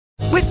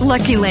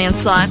Lucky Land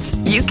Slots,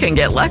 you can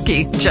get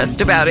lucky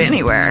just about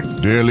anywhere.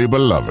 Dearly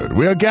beloved,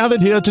 we are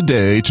gathered here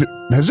today to...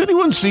 Has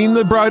anyone seen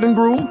the bride and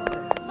groom?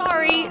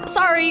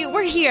 Sorry,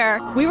 we're here.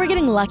 We were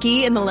getting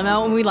lucky in the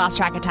limo and we lost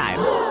track of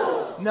time.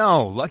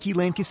 No, Lucky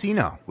Land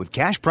Casino, with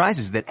cash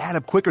prizes that add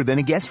up quicker than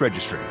a guest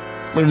registry.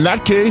 In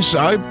that case,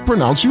 I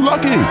pronounce you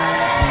lucky.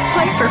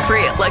 Play for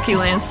free at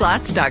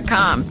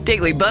LuckyLandSlots.com.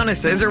 Daily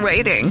bonuses are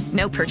waiting.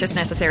 No purchase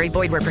necessary.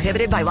 Void where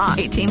prohibited by law.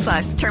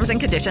 18+. Terms and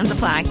conditions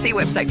apply. See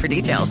website for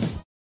details.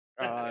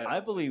 I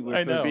believe we're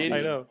I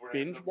know.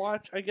 binge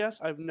watch, I guess.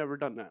 I've never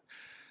done that.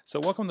 So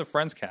welcome to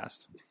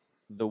Friendscast.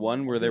 The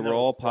one where they were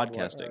all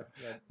podcasting.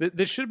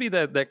 This should be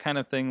that kind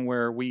of thing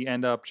where we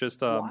end up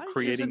just Why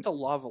creating. isn't the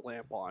lava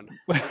lamp on?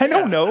 I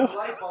don't know.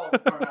 Light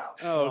bulb burn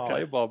out. Okay.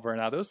 Light bulb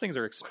burnout. Those things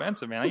are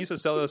expensive, man. I used to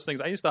sell those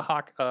things. I used to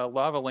hawk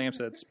lava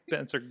lamps at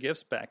Spencer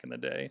Gifts back in the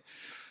day.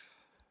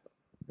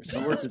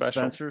 You worked at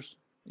Spencer's?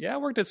 Yeah, I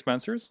worked at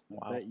Spencer's.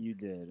 I bet you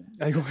did.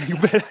 You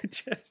bet I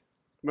did.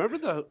 Remember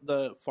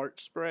the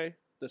fart spray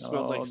that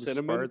smelled like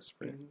cinnamon? Fart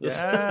spray.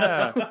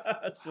 Yeah.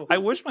 I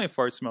wish my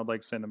fart smelled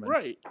like cinnamon.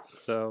 Right.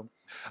 So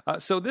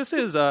this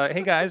is,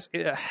 hey guys,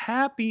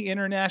 happy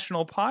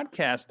International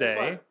Podcast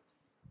Day.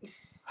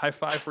 High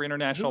five for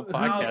International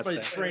Podcast Day. My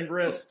sprained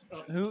wrist.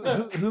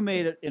 Who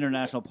made it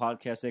International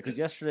Podcast Day? Because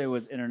yesterday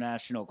was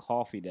International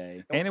Coffee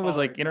Day. And it was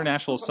like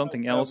International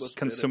something else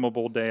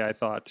consumable day, I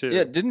thought, too.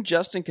 Yeah, didn't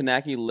Justin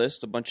Kanaki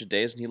list a bunch of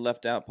days and he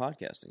left out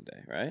Podcasting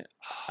Day, right?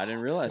 I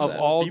didn't realize that. Of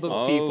all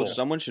the people.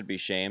 Someone should be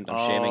shamed.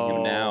 I'm shaming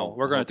him now.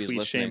 We're going to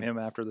tweet shame him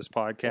after this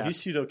podcast. Well,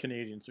 he's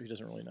pseudo-Canadian, so he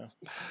doesn't really know.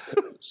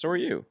 So are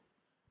you.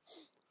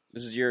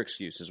 This is your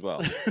excuse as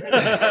well.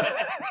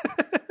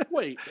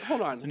 Wait,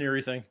 hold on. It's an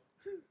Erie thing.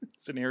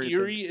 It's an Erie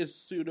Erie is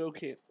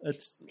pseudo-Canadian?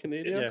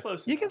 It's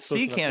close. You can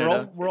see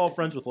Canada. We're all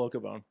friends with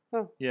Locobone.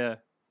 Huh. Yeah.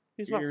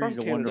 He's not Erie's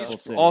from a Canada. wonderful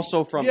city.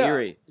 Also from Yeah.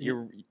 Erie.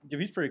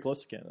 He's pretty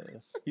close to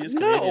Canada. He is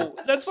Canadian. No,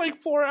 that's like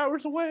 4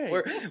 hours away.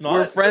 We're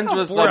friends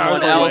with 4 hours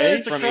someone away.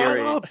 else from Shut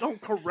Erie. up,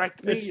 don't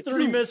correct me. It's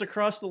 30 minutes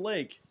across the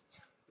lake.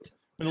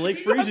 When the lake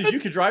freezes, you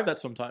could drive that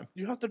sometime.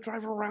 You have to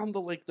drive around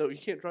the lake, though. You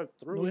can't drive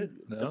through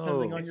it.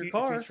 Depending on your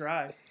car. If you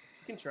try. You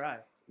can try.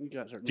 You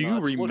guys are Do you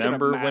nuts. Look at a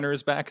remember map.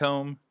 winters back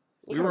home?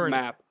 Look at a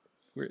map.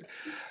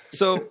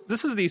 So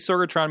this is the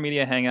Sorgatron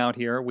Media Hangout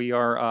here. We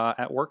are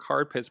at Work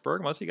Hard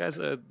Pittsburgh. Most of you guys,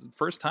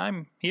 first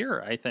time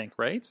here, I think,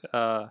 right?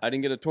 I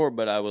didn't get a tour,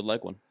 but I would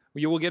like one.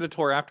 You will get a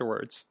tour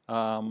afterwards. We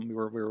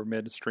were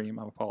midstream.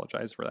 I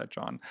apologize for that,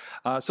 John.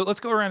 So let's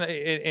go around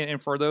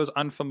and for those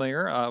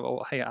unfamiliar,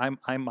 hey,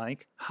 I'm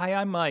Mike. Hi,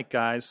 I'm Mike,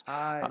 guys.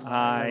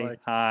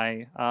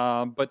 Hi.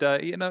 But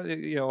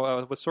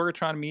with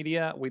Sorgatron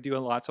Media, we do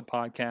lots of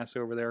podcasts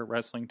over there,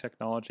 wrestling,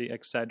 technology,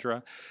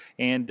 etc.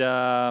 And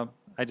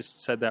I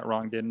just said that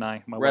wrong, didn't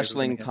I? My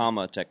Wrestling,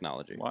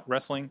 technology. What?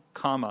 Wrestling,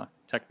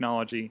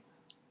 technology,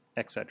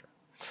 etc.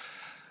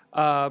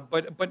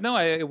 But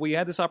no, we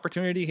had this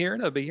opportunity here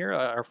to be here.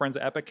 Our friends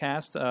at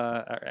Epicast,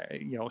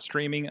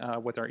 streaming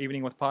with our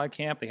Evening with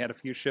PodCamp. They had a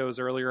few shows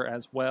earlier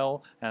as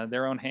well,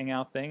 their own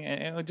hangout thing,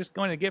 and we're just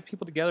going to get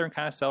people together and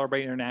kind of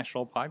celebrate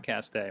International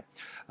Podcast Day.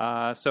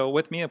 So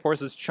with me, of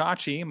course, is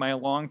Chachi, my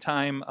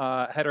longtime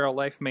hetero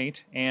life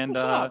mate, and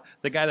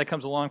the guy that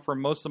comes along for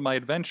most of my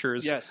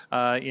adventures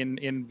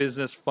in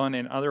business, fun,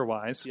 and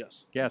otherwise.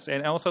 Yes,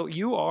 and also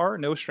you are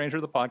no stranger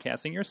to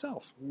podcasting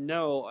yourself.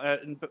 No,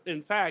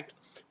 in fact,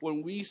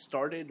 when we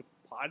started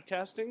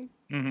podcasting,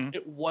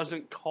 it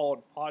wasn't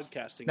called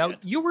podcasting Now, yet.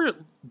 you were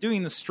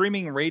doing the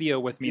streaming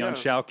radio with me on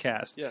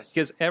Shoutcast. Yes.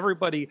 Because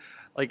everybody,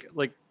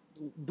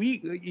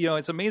 we,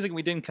 it's amazing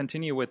we didn't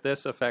continue with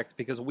this effect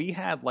because we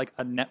had like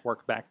a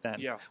network back then.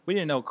 Yeah. We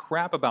didn't know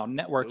crap about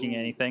networking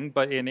anything,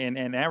 but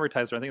in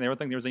advertiser, I think they didn't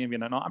think there was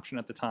even an option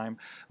at the time.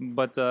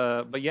 But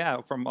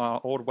yeah, from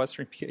old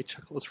Western PA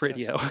Chuckles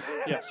Radio.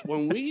 Yes,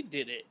 when we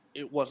did it,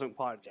 it wasn't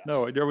podcast.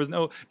 No, there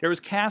was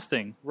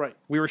casting. Right.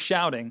 We were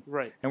shouting.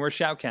 Right. And we're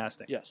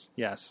shoutcasting. Yes.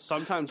 Yes.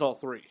 Sometimes all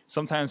three.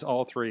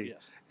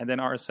 Yes. And then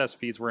RSS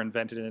feeds were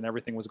invented and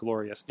everything was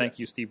glorious. Thank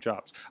you, Steve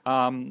Jobs.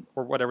 Or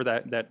whatever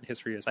that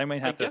history is. I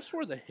guess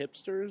we're the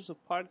hipsters of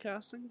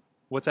podcasting.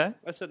 What's that?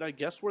 I said, I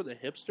guess we're the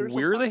hipsters.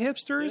 We're the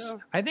hipsters? Yeah.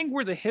 I think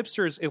we're the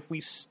hipsters if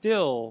we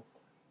still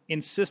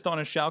insist on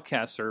a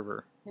shoutcast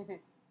server.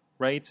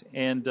 Right?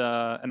 And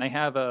I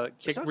have a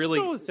kick. Is that really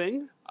still a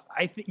thing?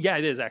 Yeah,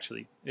 it is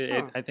actually.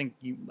 I think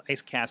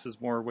Icecast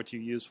is more what you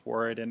use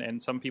for it, and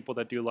some people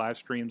that do live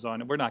streams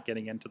on it. We're not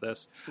getting into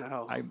this.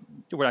 No,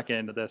 we're not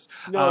getting into this.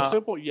 No, a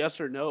simple yes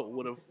or no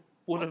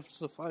would have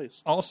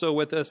sufficed. Also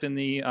with us in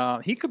the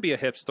he could be a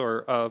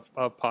hipster of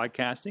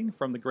podcasting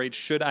from the great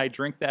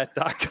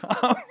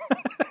shouldidrinkthat.com.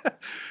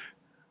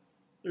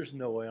 There's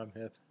no way I'm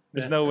hip.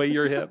 There's no way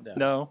you're hip.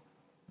 No,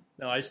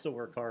 I still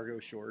wear cargo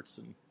shorts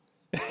and.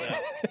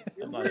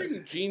 You're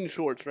wearing jean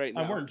shorts right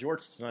now. I'm wearing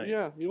jorts tonight.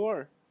 Yeah, you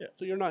are. Yeah.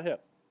 So you're not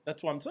hip.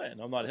 That's what I'm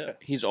saying. I'm not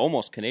hip. He's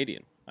almost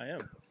Canadian. I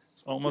am.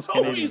 It's almost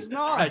No, Canadian. he's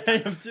not. I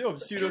am too. I'm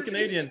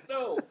pseudo-Canadian.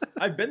 No.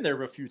 I've been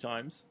there a few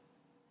times.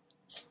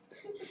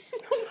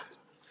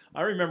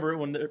 I remember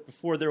it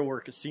before there were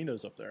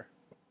casinos up there.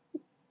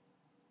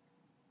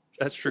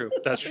 That's true.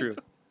 That's true.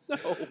 No.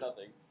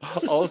 Nothing.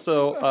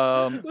 Also,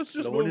 Let's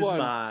just No one move is on.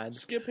 mine.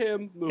 Skip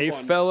him. Move a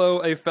on.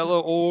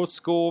 fellow old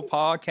school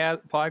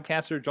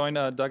podcaster joined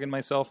Doug and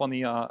myself on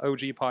the OG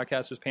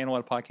podcasters panel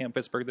at PodCamp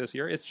Pittsburgh this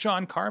year. It's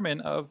John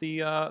Carmen of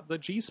the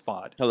G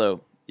Spot.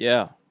 Hello.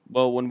 Yeah.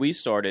 Well, when we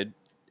started,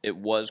 it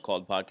was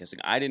called podcasting.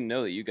 I didn't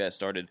know that you guys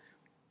started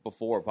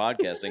before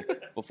podcasting,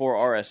 before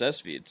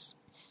RSS feeds.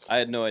 I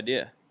had no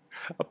idea.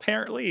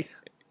 Apparently.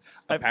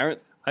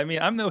 I mean,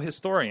 I'm no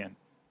historian,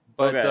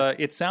 but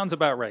Okay. it sounds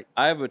about right.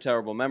 I have a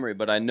terrible memory,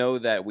 but I know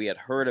that we had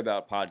heard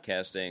about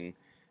podcasting.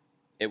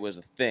 It was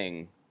a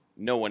thing.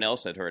 No one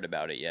else had heard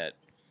about it yet.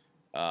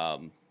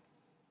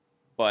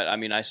 But, I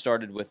mean, I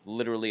started with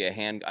literally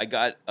I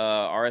got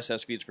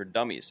RSS feeds for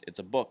dummies. It's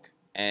a book.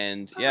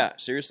 And, yeah,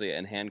 seriously,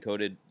 and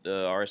hand-coded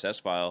the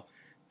RSS file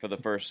for the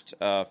first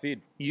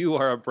feed. You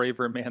are a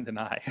braver man than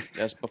I.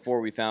 That's before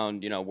we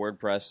found,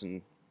 WordPress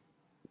and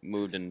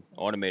moved and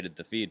automated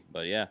the feed.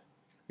 But, yeah.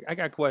 I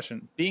got a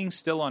question. Being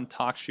still on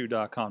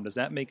TalkShoe.com, does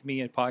that make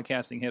me a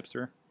podcasting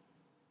hipster?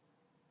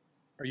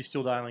 Are you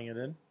still dialing it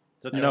in? Is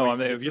that the No, only I way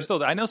mean, you if do you're it?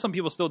 still, I know some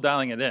people still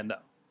dialing it in though.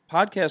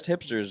 Podcast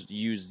hipsters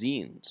use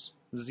zines.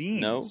 Zines.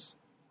 No?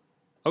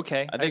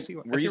 Okay. I think see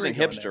what- we're I see where using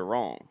you're going hipster there.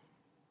 wrong.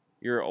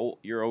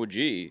 You're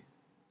OG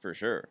for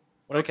sure.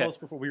 What did I Okay. call us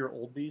before? We were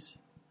old bees.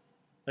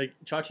 Like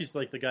Chachi's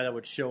like the guy that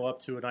would show up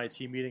to an IT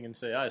meeting and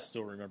say, "I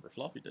still remember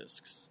floppy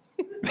disks."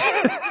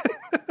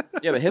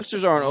 Yeah, but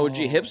hipsters aren't OG.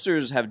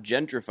 Hipsters have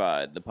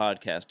gentrified the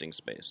podcasting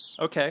space.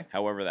 Okay.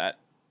 However, that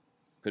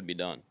could be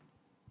done.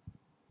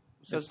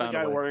 Says the found a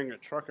guy way. wearing a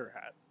trucker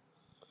hat.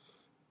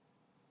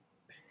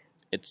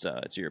 It's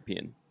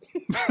European.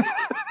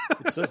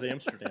 It says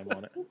Amsterdam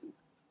on it.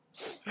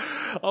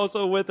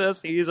 Also with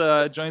us, he's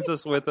joins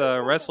us with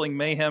a Wrestling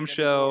Mayhem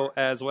show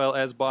as well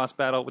as Boss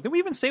Battle. Did we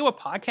even say what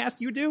podcast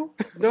you do?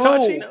 No,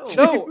 Chachi?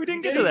 no. We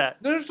didn't get to that.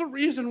 There's a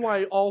reason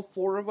why all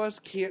four of us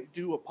can't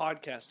do a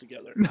podcast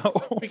together. No.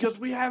 Because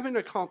we haven't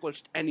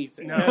accomplished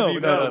anything. No, we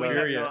no. have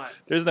Period. not.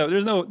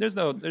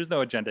 There's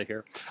no agenda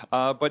here.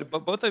 But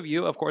both of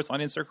you, of course, on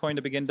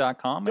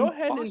InsertCoinToBegin.com. Go and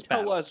ahead Boss and tell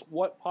Battle. us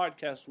what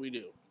podcast we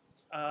do.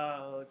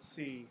 Let's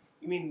see.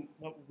 You mean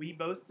what we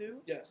both do?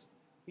 Yes.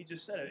 He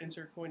just said it.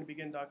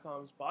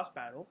 InsertCoinToBegin.com's Boss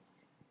Battle,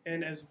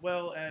 and as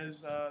well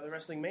as the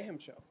Wrestling Mayhem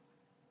show.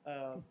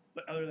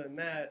 But other than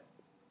that,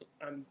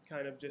 I'm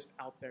kind of just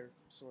out there,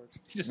 sort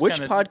of. Just Which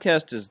kinda-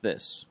 podcast is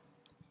this?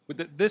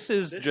 This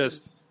is This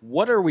just. is-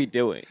 What are we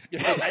doing?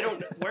 I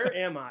don't. Where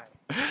am I?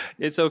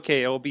 It's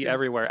okay. It will be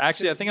everywhere.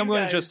 Actually, I think I'm you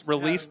going to guys just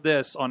release have-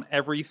 this on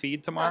every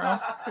feed tomorrow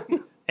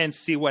and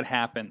see what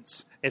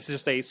happens. It's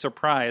just a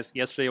surprise.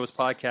 Yesterday was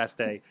podcast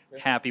day.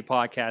 Happy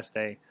podcast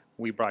day.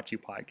 We brought you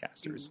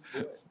podcasters.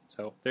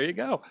 So there you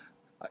go.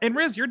 And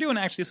Riz, you're doing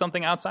actually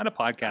something outside of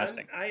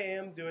podcasting. I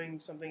am doing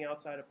something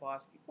outside of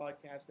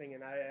podcasting,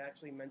 and I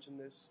actually mentioned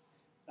this.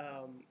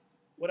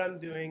 What I'm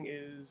doing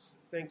is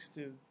thanks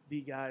to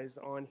the guys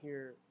on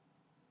here.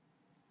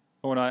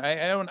 Oh, no,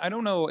 I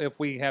don't know if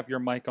we have your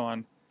mic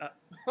on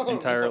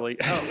entirely.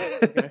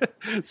 okay.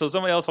 So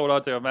somebody else hold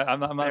on to it. I'm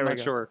There we not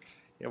go. sure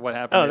what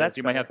happened. Oh, is. that's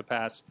You might better. have to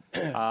pass.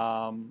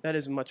 That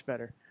is much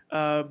better.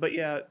 But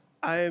yeah,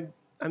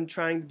 I'm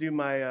trying to do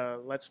my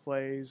Let's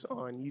Plays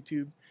on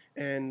YouTube,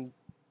 and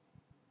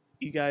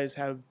you guys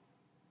have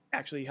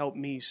actually helped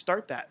me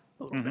start that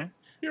a little bit.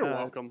 You're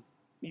welcome.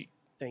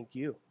 Thank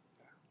you.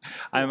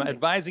 I'm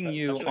advising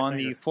you Touch the on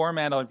the finger.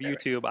 format of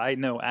YouTube I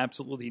know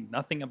absolutely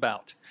nothing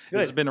about. This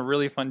has Good. been a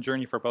really fun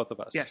journey for both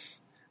of us. Yes.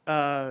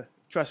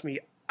 Trust me,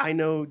 I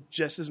know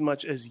just as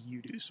much as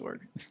you do, Sorg,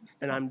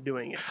 and I'm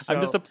doing it.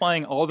 I'm just So,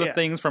 applying all the yeah.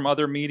 things from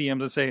other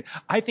mediums and say,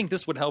 I think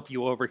this would help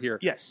you over here.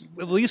 Yes.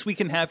 At least we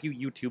can have you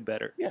YouTube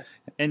better. Yes.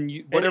 And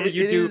whatever it-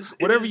 you it do, is-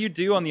 it whatever is- you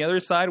do on the other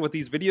side with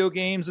these video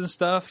games and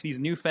stuff, these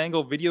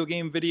newfangled video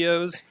game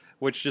videos,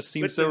 which just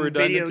seems With so the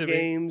redundant video to me.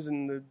 games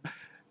and the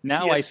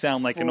Now I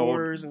sound like an old.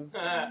 PS4s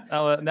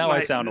and Now I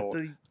my- sound the, old.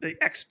 The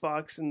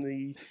Xbox and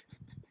the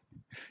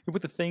You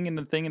put the thing in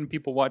the thing and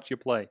people watch you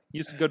play. You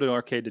used to go to an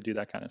arcade to do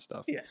that kind of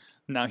stuff. yes.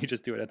 Now you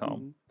just do it at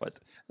home. But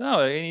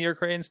no, you're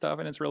creating stuff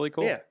and it's really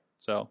cool. Yeah.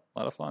 So a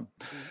lot of fun.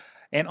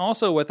 And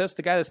also with us,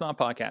 the guy that's not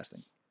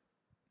podcasting.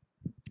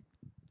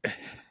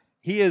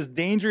 He is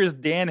Dangerous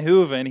Dan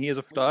Hooven. He is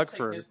a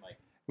photographer.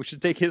 We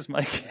should take his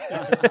mic.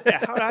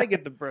 Yeah, how did I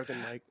get the broken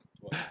mic?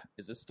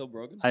 Is this still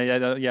broken? I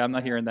don't, yeah, I'm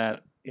not hearing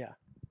that. Yeah.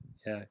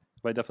 Yeah,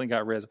 but I definitely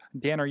got Riz.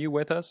 Dan, are you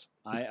with us?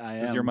 I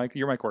Is am. your mic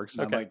works?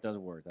 My Okay. mic does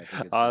work. That's a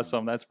good thing.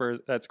 Awesome. That's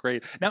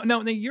great. Now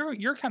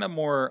you're kind of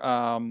more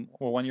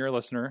when you're a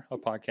listener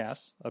of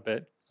podcasts a bit,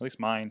 at least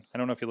mine. I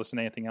don't know if you listen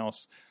to anything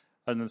else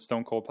other than the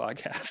Stone Cold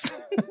podcast.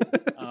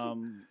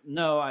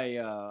 No,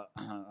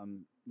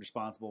 I'm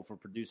responsible for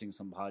producing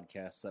some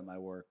podcasts at my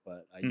work,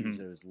 but I use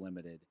it as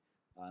limited.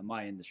 In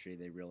my industry,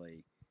 they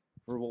really,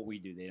 for what we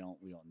do,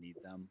 we don't need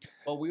them.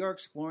 But we are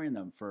exploring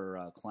them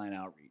for client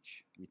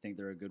outreach. We think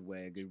they're a good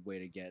way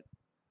to get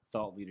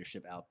thought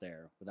leadership out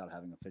there without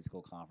having a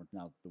physical conference.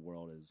 Now that the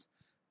world is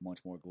much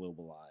more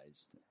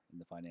globalized in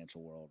the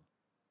financial world.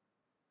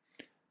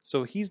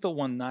 So he's the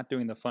one not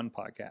doing the fun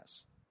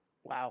podcasts.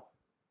 Wow.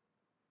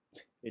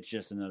 It's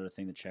just another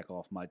thing to check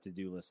off my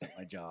to-do list at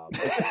my job.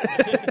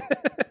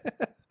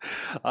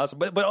 Awesome.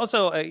 But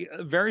also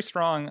very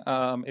strong.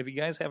 If you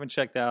guys haven't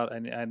checked out,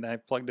 and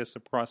I've plugged this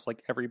across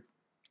like every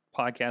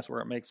podcast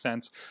where it makes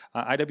sense,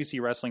 IWC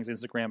Wrestling's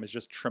Instagram is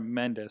just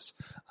tremendous.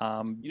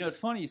 It's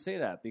funny you say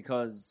that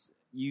because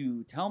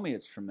you tell me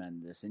it's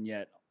tremendous, and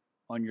yet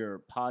on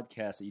your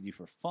podcast that you do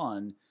for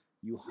fun,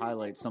 you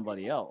highlight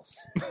somebody else.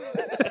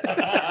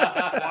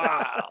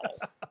 Wow.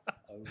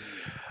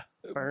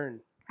 Burn.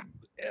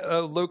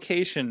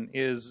 Location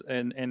is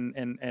and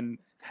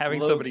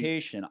having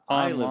Location.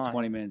 I online. live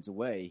 20 minutes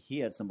away. He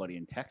had somebody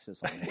in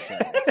Texas on his show.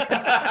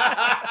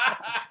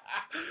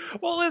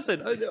 Well,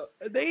 listen,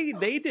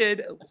 they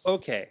did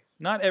okay.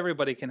 Not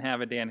everybody can have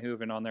a Dan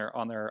Hooven on their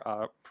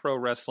pro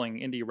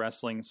wrestling, indie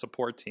wrestling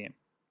support team.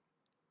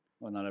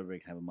 Well, not everybody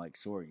can have a Mike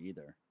Sorg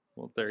either.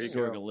 Well, there you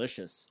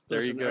Sorgalicious. There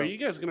Listen, you go. Are you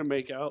guys gonna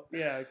make out?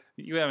 Yeah.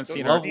 You haven't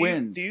seen Love her.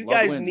 wins. Do you Love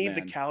guys wins, need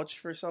the man. couch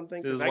for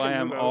something? This is 'Cause I why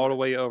can I'm move all the over.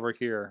 way over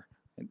here.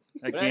 But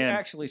Again,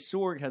 actually,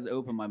 Sorg has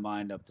opened my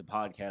mind up to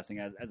podcasting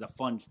as a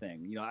fun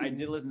thing. I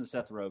did listen to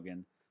Seth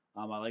Rogen.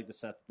 I like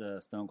the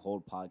Stone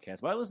Cold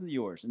podcast, but I listen to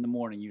yours in the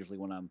morning. Usually,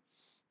 when I'm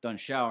done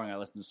showering, I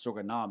listen to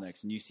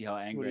Sorganomics, and you see how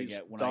angry I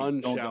get when I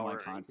don't get my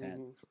content.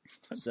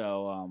 Mm-hmm.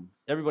 So,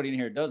 everybody in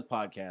here does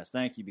podcasts.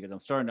 Thank you, because I'm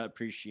starting to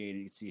appreciate it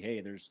and see,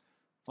 hey, there's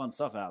fun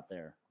stuff out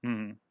there.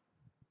 mm-hmm.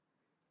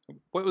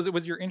 What was it?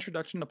 Was your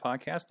introduction to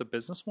podcast the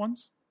business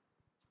ones?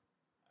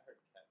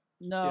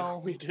 No, Yeah,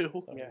 we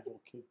do. Yeah.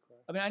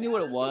 I mean, I knew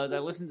what it was. I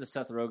listened to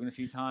Seth Rogen a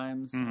few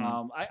times.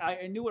 Mhm.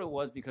 I knew what it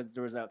was because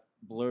there was that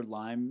blurred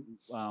line.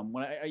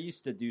 When I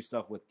used to do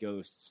stuff with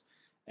ghosts,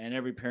 and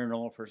every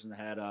paranormal person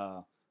had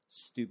a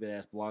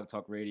stupid-ass blog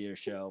talk radio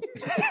show.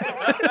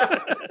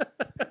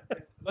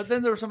 But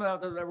then there were some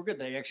out there that were good.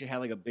 They actually had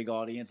like a big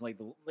audience. Like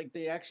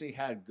they actually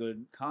had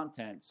good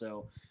content.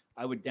 So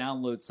I would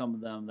download some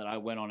of them that I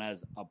went on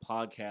as a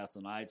podcast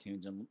on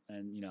iTunes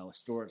and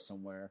store it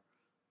somewhere.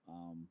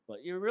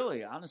 But you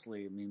really,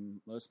 honestly, I mean,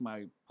 most of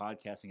my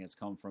podcasting has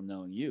come from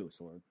knowing you,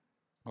 Sorg.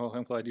 Oh,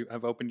 I'm glad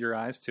I've opened your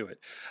eyes to it.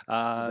 Is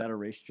that a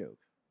race joke?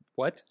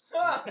 What?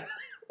 Wow.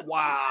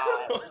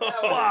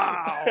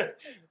 Wow.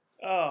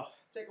 Oh,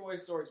 Take away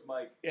Sorg's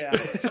mic. yeah.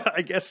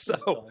 I guess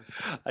so.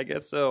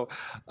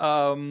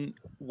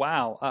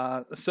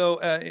 Wow. So,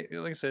 like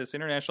I said, it's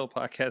International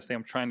Podcasting.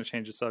 I'm trying to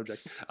change the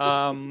subject.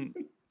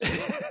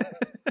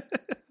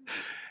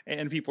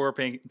 And people are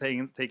taking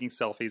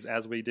selfies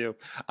as we do.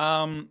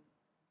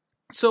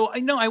 So I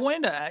know I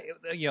wanted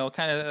to,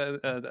 kind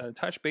of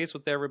touch base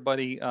with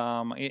everybody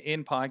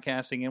in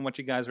podcasting and what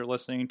you guys are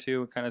listening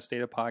to, kind of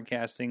state of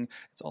podcasting.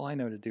 It's all I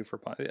know to do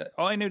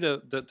all I knew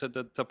to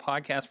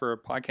podcast for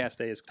Podcast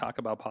Day is talk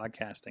about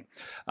podcasting.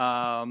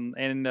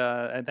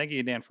 And thank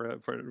you, Dan,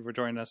 for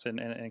joining us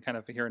and kind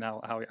of hearing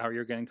how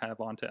you're getting kind of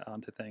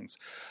onto things.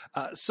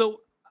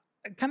 So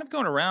kind of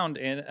going around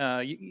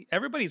and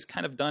everybody's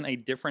kind of done a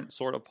different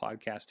sort of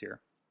podcast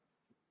here.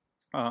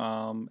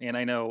 And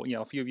I know,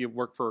 a few of you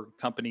work for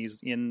companies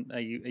in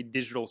a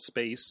digital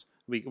space,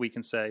 we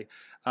can say.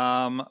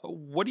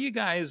 What do you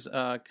guys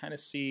kind of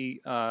see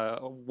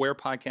where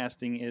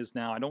podcasting is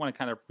now? I don't want to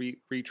kind of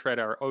retread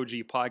our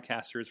OG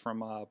podcasters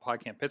from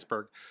PodCamp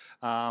Pittsburgh,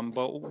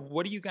 but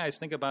what do you guys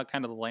think about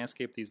kind of the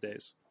landscape these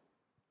days?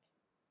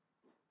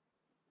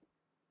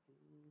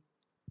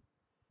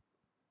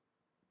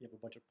 You have a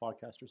bunch of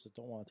podcasters that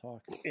don't want to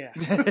talk. Yeah.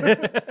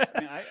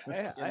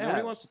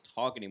 Nobody wants to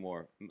talk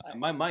anymore.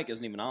 My mic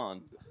isn't even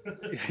on.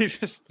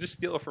 just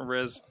steal it from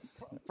Riz.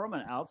 From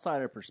an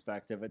outsider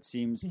perspective, it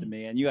seems to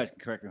me, and you guys can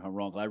correct me if I'm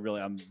wrong,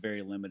 because I'm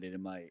very limited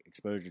in my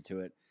exposure to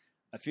it.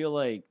 I feel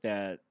like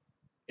that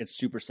it's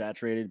super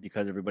saturated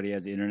because everybody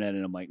has the internet,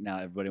 and I'm like, now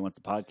everybody wants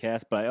a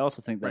podcast. But I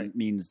also think that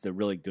means the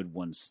really good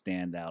ones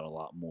stand out a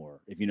lot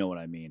more, if you know what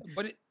I mean.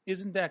 But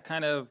isn't that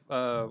kind of,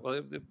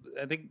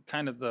 I think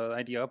kind of the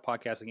idea of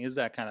podcasting is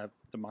that kind of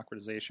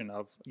democratization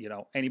of,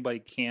 anybody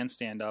can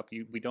stand up.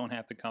 We don't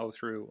have to go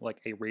through like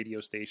a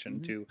radio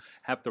station to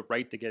have the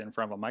right to get in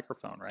front of a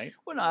microphone, right?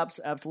 Well, no,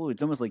 absolutely.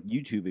 It's almost like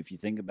YouTube if you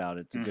think about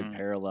it. It's a good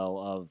parallel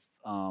of,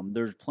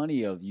 there's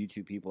plenty of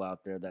YouTube people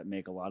out there that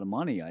make a lot of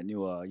money. I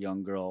knew a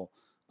young girl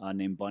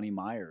named Bunny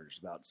Myers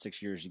about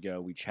 6 years ago.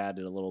 We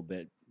chatted a little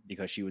bit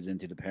because she was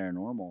into the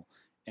paranormal,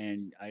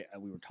 and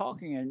we were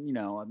talking, and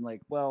I'm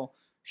like, well,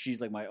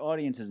 she's like, my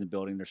audience isn't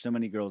building. There's so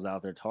many girls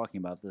out there talking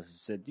about this. I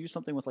said, do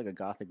something with like a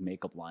gothic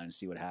makeup line and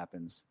see what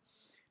happens.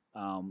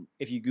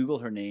 If you Google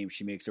her name,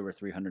 she makes over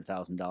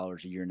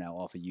 $300,000 a year now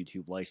off of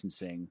YouTube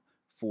licensing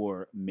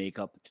for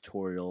makeup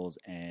tutorials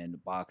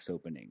and box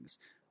openings.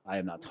 I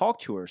have not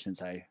talked to her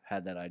since I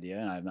had that idea,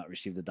 and I have not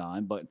received a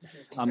dime. But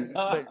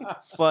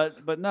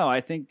no, I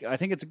think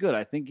it's good.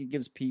 I think it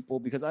gives people,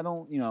 because I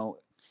don't,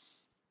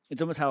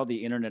 it's almost how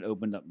the internet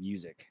opened up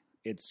music.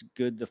 It's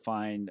good to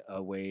find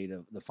a way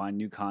to find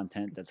new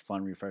content that's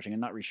fun, refreshing, and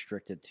not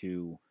restricted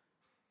to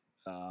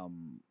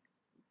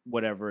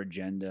whatever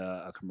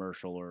agenda a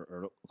commercial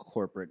or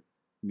corporate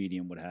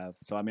medium would have.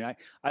 So, I mean,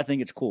 I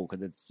think it's cool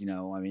because it's,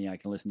 I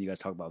can listen to you guys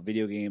talk about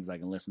video games. I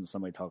can listen to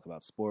somebody talk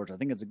about sports. I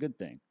think it's a good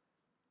thing.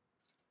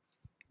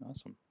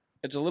 Awesome.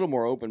 It's a little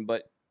more open,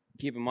 but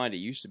keep in mind it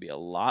used to be a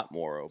lot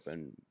more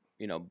open.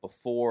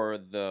 Before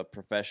the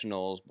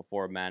professionals,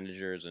 before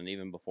managers, and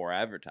even before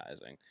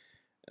advertising.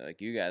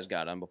 Like you guys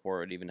got on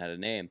before it even had a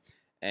name.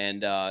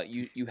 And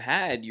you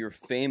had your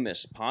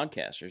famous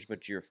podcasters,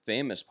 but your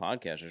famous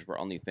podcasters were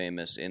only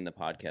famous in the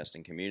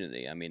podcasting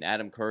community. I mean,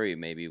 Adam Curry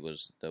maybe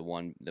was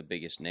the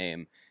biggest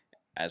name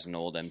as an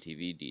old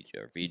MTV DJ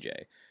or VJ.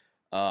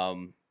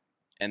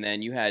 And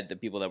then you had the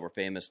people that were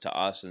famous to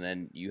us, and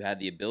then you had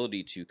the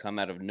ability to come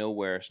out of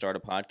nowhere, start a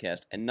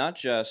podcast, and not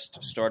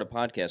just start a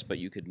podcast, but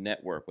you could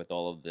network with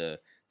all of the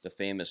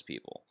famous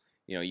people.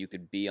 You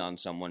could be on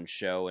someone's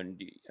show,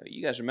 and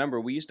you guys remember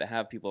we used to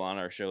have people on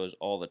our shows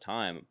all the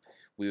time.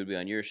 We would be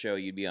on your show,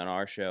 you'd be on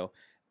our show,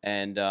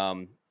 and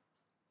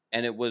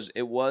it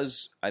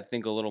was I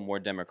think a little more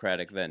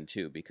democratic then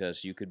too,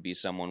 because you could be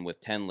someone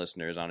with 10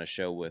 listeners on a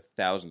show with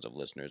thousands of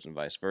listeners, and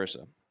vice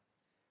versa.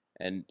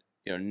 And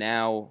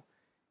now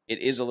it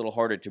is a little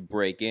harder to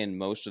break in.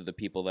 Most of the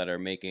people that are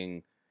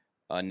making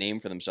a name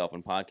for themselves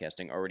in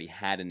podcasting already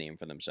had a name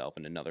for themselves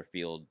in another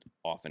field,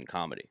 often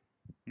comedy.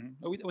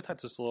 Mm-hmm. We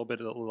touched this a little bit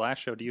at the last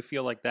show. Do you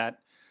feel like that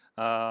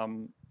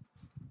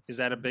is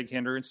that a big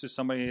hindrance to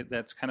somebody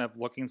that's kind of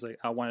looking like,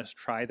 I want to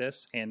try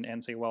this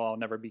and say, well, I'll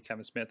never be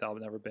Kevin Smith. I'll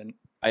never been.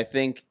 I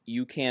think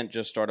you can't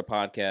just start a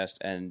podcast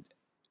and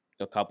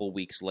a couple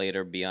weeks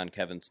later be on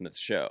Kevin Smith's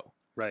show.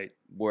 Right.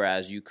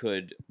 Whereas you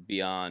could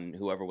be on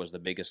whoever was the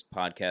biggest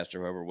podcaster,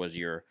 whoever was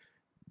your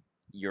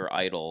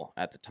idol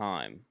at the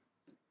time.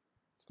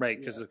 Right,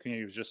 because the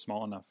community was just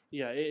small enough.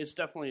 Yeah, it's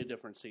definitely a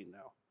different scene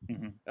now.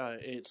 Mm-hmm.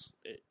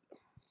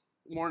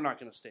 We're not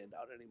going to stand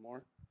out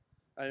anymore.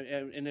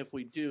 And if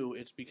we do,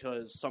 it's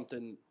because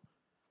something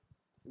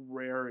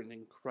rare and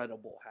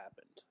incredible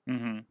happened.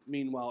 Mm-hmm.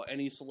 Meanwhile,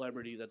 any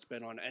celebrity that's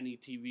been on any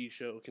TV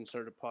show can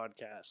start a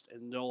podcast,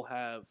 and they'll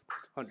have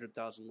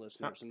 100,000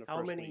 listeners in the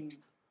first week.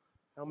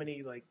 How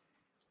many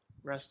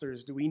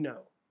wrestlers do we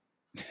know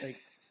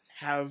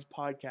have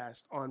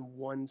podcasts on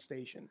one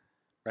station?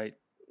 Right.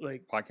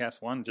 Like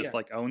Podcast One just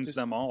owns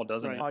them all,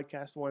 doesn't it?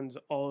 Podcast One's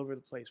all over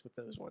the place with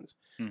those ones.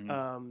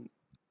 Mm-hmm.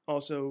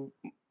 Also,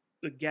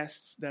 the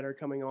guests that are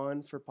coming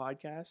on for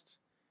podcasts,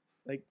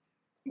 like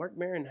Mark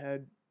Maron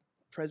had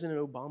President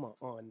Obama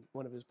on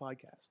one of his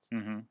podcasts.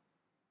 Mm-hmm.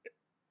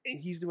 And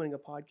he's doing a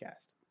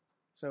podcast.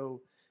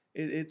 So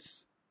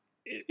it's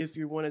if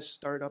you want to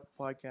start up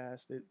a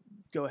podcast,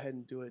 go ahead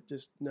and do it.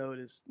 Just know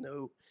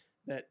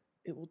that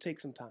it will take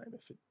some time.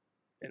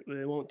 It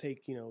won't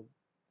take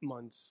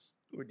months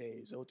or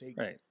days. It'll take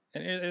right.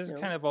 And it's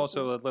kind of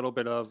also a little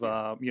bit of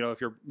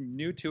if you're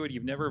new to it,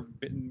 you've never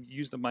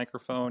used a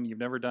microphone, you've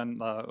never done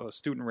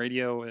student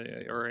radio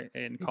or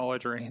in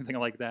college or anything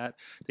like that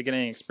to get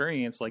any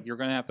experience. Like you're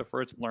going to have to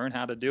first learn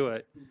how to do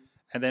it,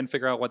 and then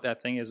figure out what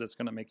that thing is that's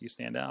going to make you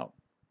stand out.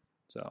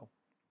 So.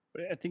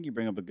 I think you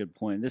bring up a good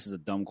point. This is a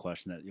dumb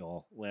question that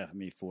y'all laugh at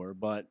me for,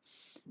 but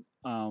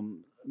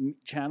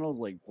channels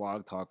like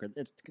Blog Talk,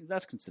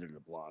 that's considered a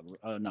blog,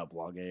 not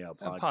blog, a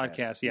podcast.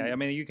 Podcast, yeah. I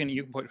mean, you can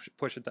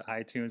push it to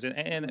iTunes,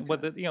 and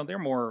okay. They're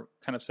more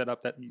kind of set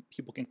up that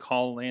people can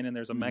call in, and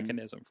there's a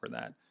mechanism for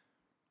that.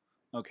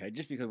 Okay,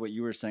 just because what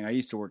you were saying, I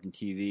used to work in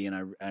TV,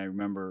 and I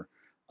remember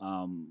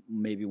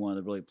maybe one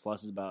of the really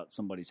pluses about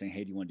somebody saying,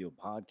 "Hey, do you want to do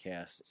a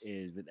podcast?"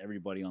 is with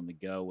everybody on the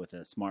go with a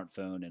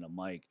smartphone and a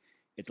mic.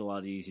 It's a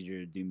lot easier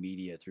to do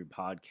media through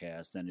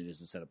podcasts than it is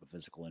to set up a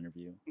physical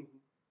interview.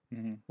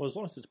 Mm-hmm. Well, as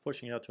long as it's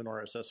pushing it out to an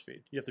RSS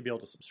feed, you have to be able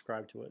to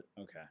subscribe to it.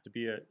 Okay. To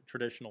be a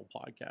traditional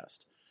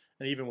podcast,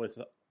 and even with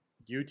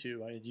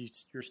YouTube,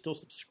 you're still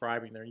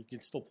subscribing there. You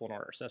can still pull an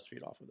RSS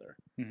feed off of there.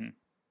 Mm-hmm.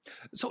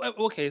 So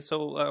okay,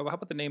 so how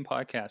about the name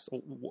podcast?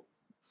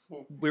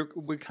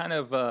 We're kind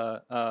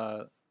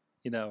of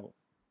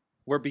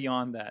we're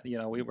beyond that.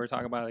 We were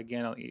talking about,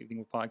 again, on Evening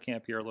with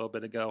PodCamp here a little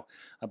bit ago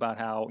about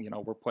how,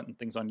 we're putting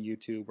things on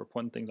YouTube, we're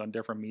putting things on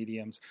different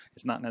mediums.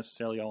 It's not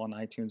necessarily all on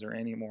iTunes or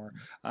anymore.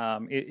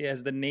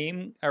 As the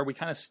name, are we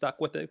kind of stuck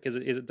with it? Because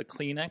is it the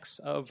Kleenex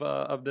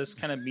of this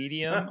kind of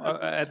medium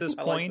at this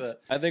point?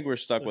 I think we're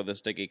stuck with a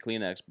sticky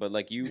Kleenex, but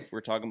like you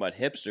were talking about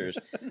hipsters,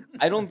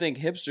 I don't think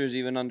hipsters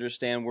even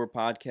understand where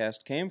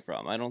podcast came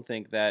from. I don't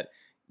think that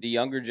the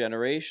younger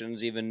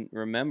generations even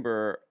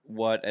remember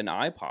what an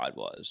iPod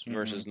was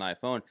versus an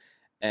iPhone.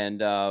 And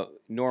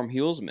Norm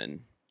Hulsman,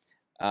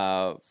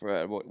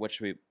 for what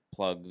should we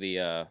plug?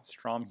 The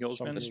Strom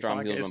Hulsman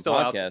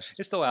podcast.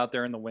 It's still out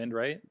there in the wind,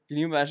 right? Can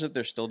you imagine if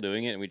they're still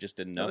doing it and we just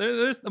didn't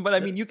know? But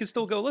I mean, you can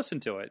still go listen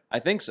to it. I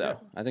think so. Yeah.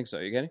 I think so.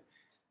 You kidding?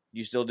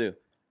 You still do?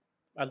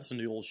 I listen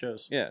to old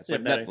shows. Yeah, it's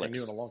like Netflix. Anything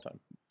new in a long time.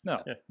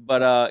 No, yeah.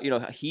 But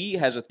he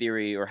has a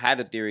theory, or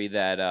had a theory,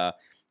 that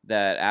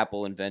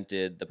Apple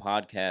invented the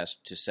podcast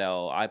to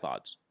sell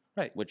iPods.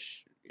 Right.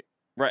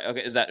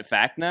 Okay, is that a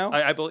fact now?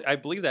 I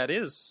believe that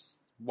is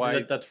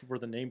why. That's where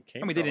the name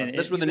came from. I mean,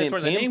 that's where the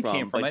name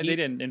came from. They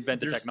didn't invent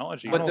the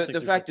technology. But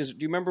the fact is,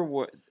 do you remember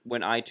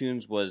when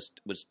iTunes was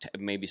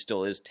maybe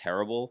still is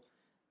terrible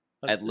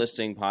at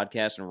listing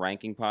podcasts and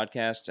ranking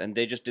podcasts, and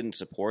they just didn't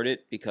support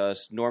it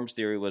because Norm's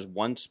theory was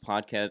once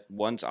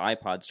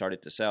iPod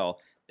started to sell,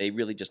 they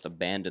really just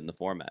abandoned the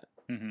format.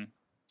 Mm-hmm.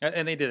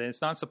 And they did it.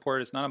 It's not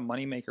support. It's not a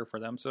moneymaker for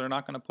them, so they're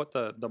not going to put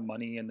the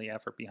money and the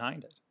effort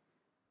behind it.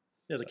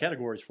 Yeah, the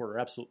categories for it are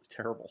absolutely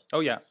terrible. Oh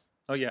yeah.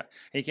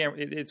 You can't.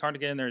 It's hard to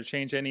get in there to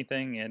change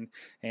anything,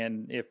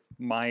 and if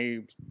my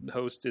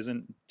host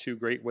isn't too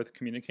great with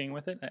communicating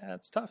with it,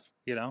 it's tough,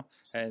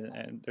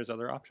 And there's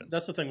other options.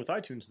 That's the thing with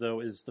iTunes, though,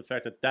 is the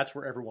fact that that's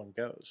where everyone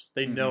goes.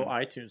 They know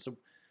iTunes, so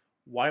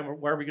why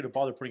are we going to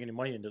bother putting any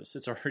money into this?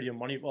 It's already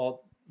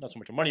not so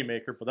much a money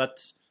maker, but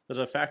that's the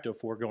de facto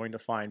for going to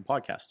find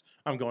podcast.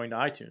 I'm going to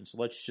iTunes, so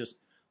let's just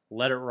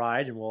let it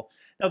ride, and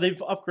now they've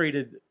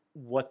upgraded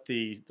what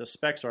the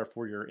specs are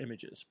for your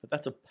images, but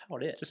that's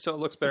about it. Just so it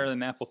looks better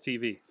than Apple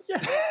TV.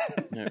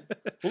 Yeah.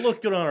 We'll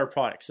look good on our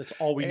products. That's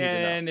all we need to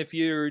know. And if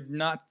you're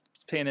not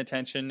paying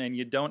attention and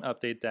you don't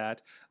update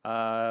that,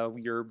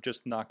 you're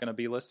just not going to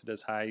be listed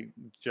as high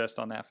just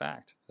on that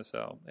fact.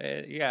 So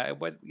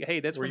but hey,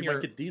 that's or when you you're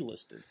might get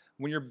delisted.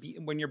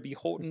 When you're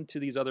beholden to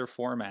these other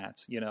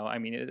formats,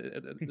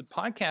 the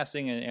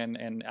podcasting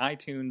and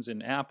iTunes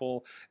and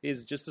Apple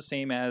is just the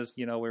same as,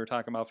 we were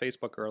talking about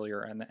Facebook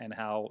earlier and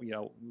how,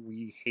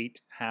 we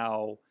hate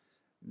how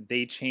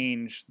they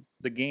change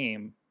the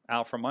game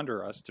out from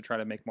under us to try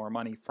to make more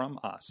money from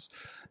us.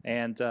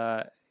 And,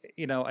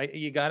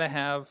 you got to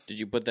have... Did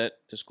you put that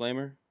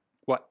disclaimer?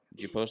 What?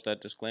 Did you post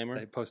that disclaimer?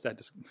 Did I post that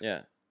disclaimer?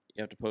 Yeah.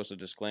 You have to post a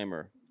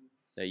disclaimer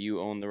that you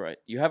own the right.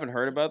 You haven't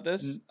heard about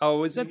this?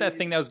 Oh, is that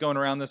thing that was going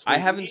around this week? I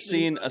haven't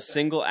seen a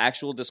single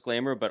actual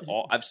disclaimer, but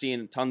I've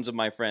seen tons of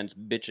my friends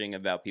bitching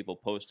about people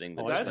posting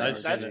the disclaimer.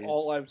 That's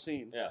all I've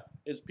seen. Yeah.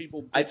 Is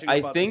people bitching I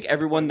about think this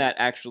everyone that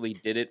actually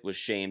did it was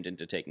shamed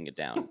into taking it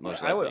down,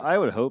 most likely. I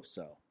would hope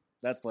so.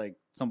 That's like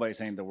somebody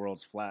saying the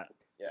world's flat.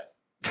 Yeah.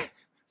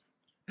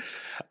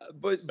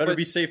 Better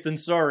be safe than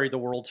sorry. The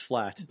world's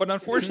flat. But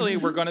unfortunately,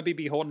 we're going to be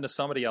beholden to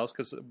somebody else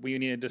because we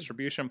need a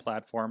distribution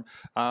platform.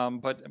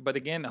 But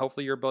again,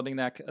 hopefully, you're building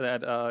that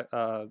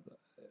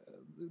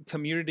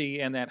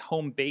community and that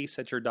home base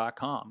at your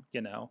 .com.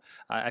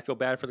 I feel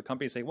bad for the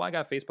company saying, "Well, I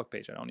got a Facebook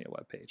page. I don't need a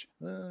web page."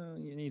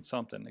 You need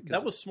something.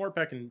 That was smart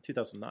back in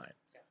 2009.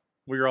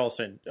 We were all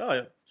saying, "Oh,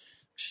 yeah,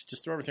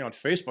 just throw everything on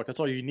Facebook. That's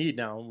all you need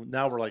now."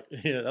 Now we're like,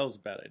 "Yeah, that was a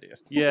bad idea."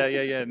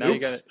 Yeah. Now you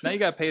got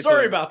to pay.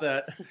 Sorry about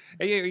that.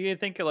 You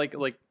think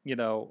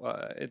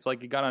it's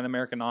like you got on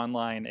American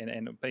Online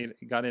and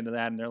got into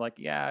that, and they're like,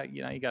 "Yeah,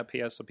 you got to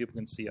pay us so people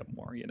can see it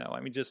more."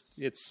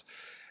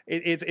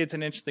 It's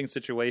an interesting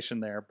situation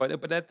there,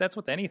 but that's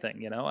with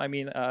anything,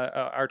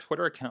 our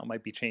Twitter account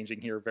might be changing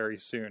here very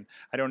soon.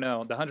 I don't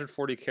know. The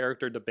 140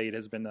 character debate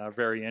has been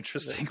very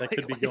interesting. That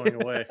could be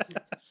going away.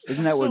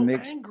 Isn't that what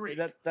makes angry.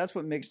 That's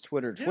what makes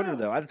Twitter Twitter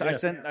though? I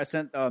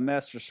sent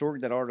Master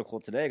Sorg that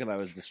article today because I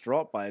was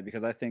distraught by it,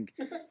 because I think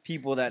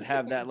people that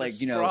have that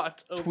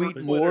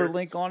tweet more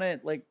link on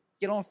it,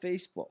 get on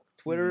Facebook.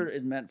 Twitter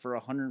is meant for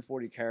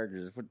 140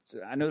 characters.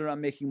 I know they're not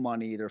making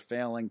money; they're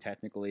failing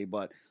technically,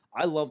 but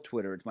I love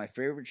Twitter. It's my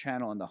favorite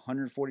channel, and the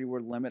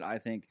 140-word limit, I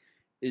think,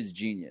 is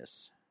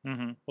genius.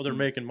 Mm-hmm. Well, they're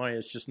making money.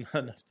 It's just not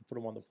enough to put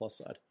them on the plus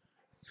side.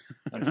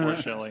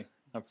 Unfortunately.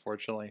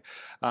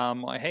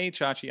 Hey,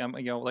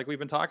 Chachi, like we've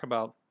been talking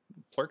about,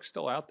 Plurk's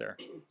still out there.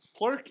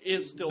 Plurk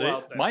is still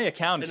out there. My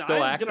account is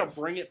still active. I'm going to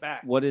bring it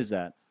back. What is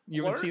that?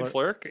 You haven't seen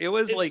Plurk? It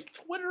was it's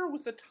Twitter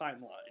with a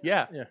timeline.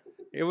 Yeah.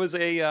 It was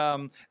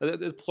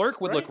the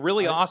Plurk would look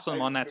really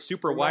awesome on that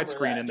super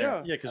widescreen in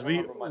there. Yeah, because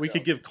we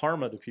could give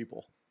karma to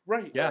people.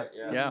 Right.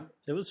 Yeah.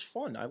 It was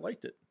fun. I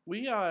liked it.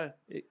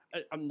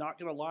 I'm not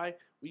gonna lie.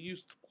 We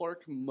used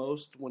Plurk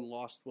most when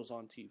Lost was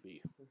on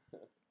TV.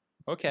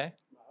 Okay.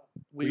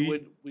 We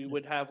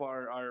would have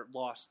our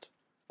Lost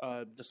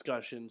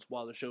discussions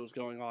while the show was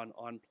going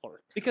on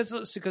Plurk.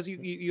 Because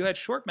you had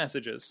short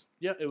messages.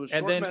 Yeah, it was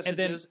short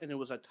messages, and it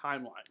was a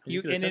timeline.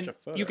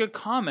 You could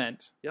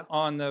comment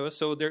on those.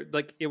 So there,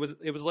 it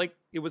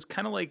was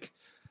kind of like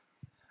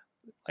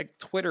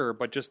Twitter,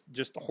 but just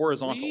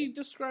horizontal. We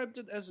described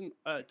it as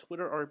a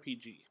Twitter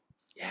RPG.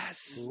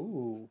 Yes.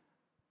 Ooh.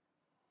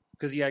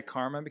 Because you had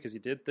karma, because you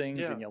did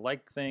things and you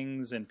liked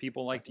things, and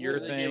people liked your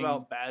thing. They gave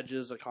out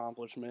badges,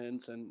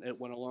 accomplishments, and it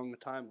went along the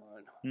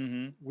timeline.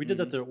 Mm-hmm. We did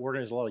that to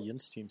organize a lot of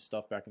Yin's team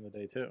stuff back in the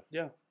day too.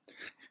 Yeah.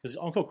 Because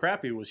Uncle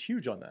Crappy was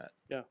huge on that.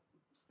 Yeah.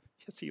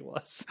 Yes, he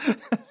was.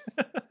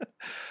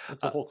 That's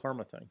the whole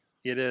karma thing.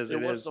 It is.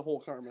 It was the whole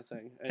karma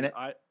thing, and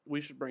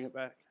we should bring it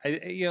back.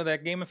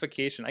 That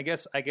gamification.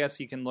 I guess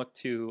you can look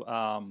to.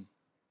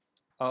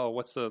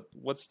 What's the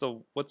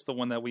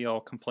one that we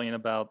all complain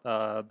about?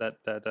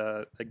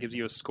 That gives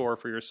you a score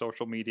for your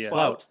social media.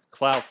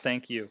 Clout.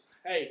 Thank you.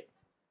 Hey,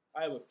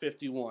 I have a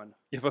 51.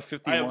 You have a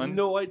 51? I have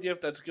no idea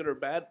if that's good or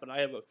bad, but I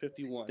have a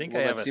 51.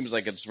 That seems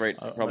like it's right,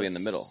 probably in the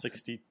middle.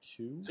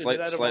 62?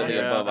 Slightly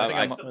above.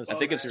 I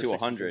think it's to 62.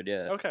 100,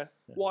 yeah. Okay.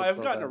 Well,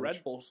 I've gotten a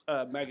Red Bull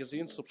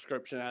magazine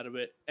subscription out of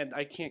it, and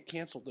I can't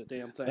cancel the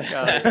damn thing.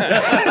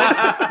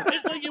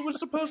 It was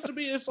supposed to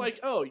be, it's like,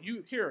 oh,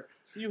 you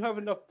have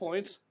enough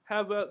points,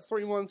 have a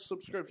 3-month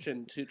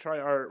subscription to try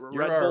our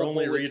You're Red our Bull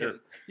only bulletin. reader.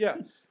 Yeah.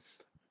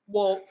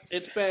 Well,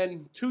 it's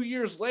been 2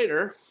 years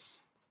later.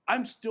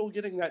 I'm still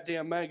getting that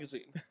damn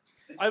magazine.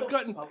 I've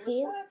gotten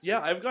four. Yeah,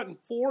 I've gotten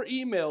 4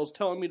 emails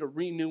telling me to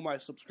renew my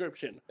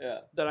subscription.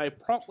 That I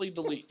promptly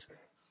delete.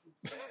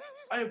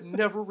 I have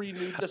never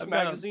renewed this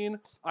magazine.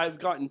 I've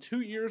gotten 2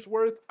 years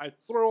worth. I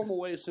throw them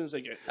away as soon as I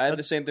get. I had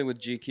the same thing with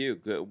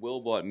GQ.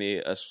 Will bought me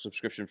a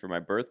subscription for my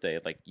birthday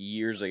like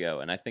years ago,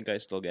 and I think I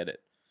still get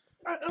it.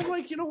 I'm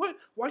like, you know what?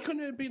 Why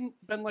couldn't it have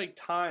been like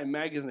Time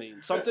magazine,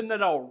 something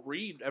that I'll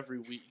read every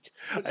week?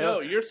 But no,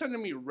 you're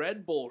sending me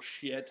Red Bull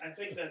shit. I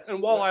think that's.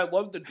 And while I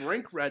love to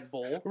drink Red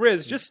Bull,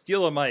 Riz, just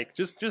steal a mic.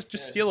 Just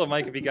steal a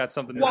mic if you got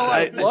something to while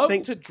say. I love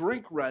to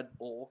drink Red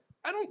Bull,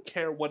 I don't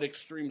care what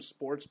extreme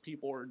sports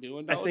people are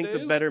doing nowadays. I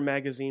think the better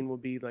magazine will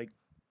be like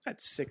at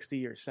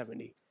 60 or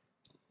 70.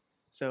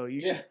 So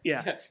you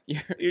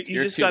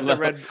You're just too got low.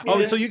 the red.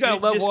 So you got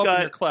to level up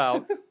in your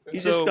cloud. You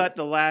So- just got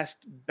the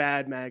last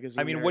bad magazine.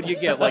 I mean, there. what do you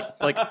get?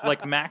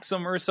 Like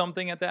Maxim or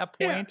something at that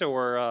point,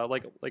 or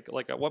like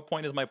at what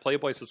point does my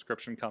Playboy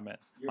subscription come in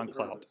on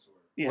cloud?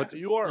 Yeah. What's,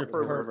 you are a You're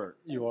pervert.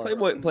 You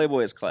are.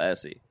 Playboy is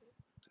classy.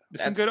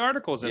 there's some good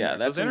articles in there.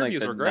 That's Those in like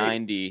interviews the were great.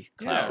 90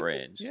 clout Yeah.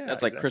 range. Yeah,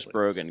 That's like Chris exactly.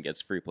 Brogan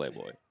gets free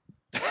Playboy.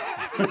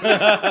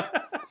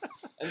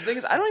 And the thing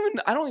is, I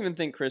don't even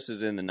think Chris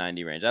is in the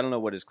 90 range. I don't know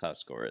what his clout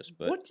score is,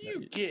 but What do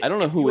you get? I don't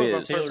know if who you have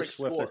a is. Taylor perfect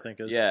Swift, score? I think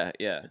is. Yeah.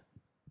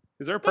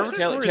 Is there a perfect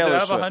Taylor- score? Taylor Is it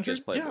out of Swift 100? gets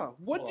Playboy. Yeah.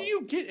 What do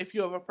you get if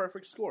you have a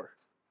perfect score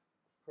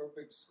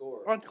Perfect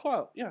score. on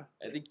cloud? Yeah.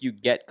 I think you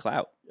get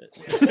clout.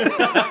 That's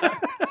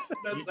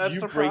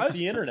You the break prize.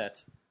 the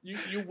internet.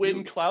 You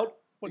win clout.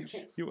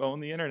 You own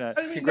the internet.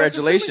 I mean, that's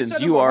Congratulations,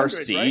 assuming you are it's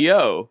out of 100, right?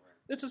 CEO.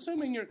 It's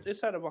assuming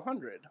it's out of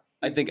 100.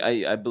 I think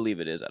I believe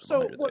it is out of So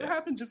 100. what though.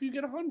 happens if you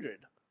get 100?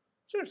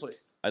 Seriously,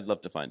 I'd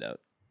love to find out.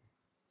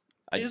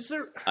 is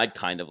there? I'd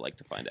kind of like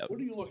to find out. What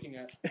are you looking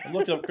at? I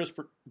looked up Chris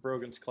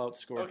Brogan's clout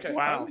score. Okay.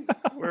 Wow.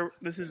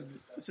 This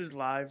is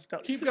live.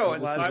 Keep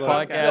going. This is Live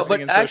live. Podcasting but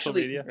and social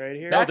actually- media. right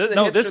here. Back to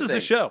the This hipster is the thing.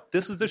 show.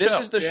 This is the This show.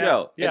 is the Yeah.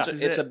 show. Yeah.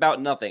 It's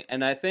about nothing,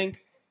 and I think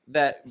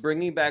that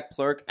bringing back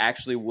Plurk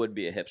actually would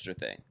be a hipster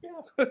thing.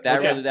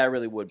 That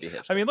really would be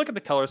hipster. I mean, look at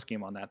the color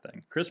scheme on that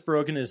thing. Chris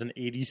Brogan is an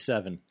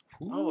 87.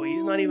 Oh,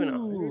 he's not even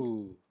 100.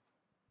 Ooh.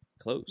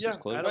 Close. Yeah, it's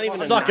close. I don't even-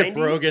 Suck it, 90?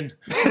 Brogan.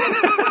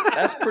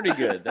 That's pretty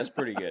good. That's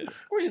pretty good.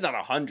 Of course, he's not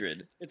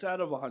 100. It's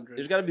out of 100.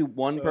 There's got to be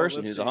one So, person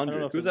let's who's see. I don't 100.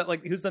 know if Who's that?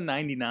 Like who's the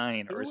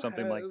 99 or Who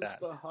something like has that?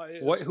 the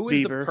highest- Who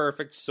is the Bieber.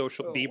 perfect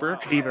social Oh, Bieber? wow.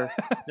 Bieber.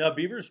 No,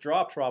 Bieber's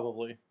dropped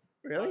probably.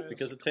 Really? highest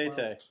Because of Tay-Tay.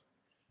 clout?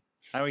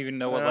 I don't even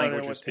know what I don't language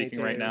know you're what speaking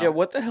Tay-Tay right is. now. Yeah,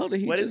 what the hell did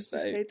he What just is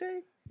this, say?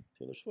 Tay-Tay?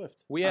 Taylor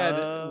Swift. We had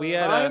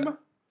Time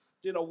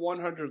did a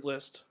 100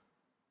 list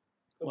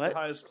of What? the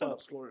highest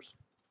clout scores.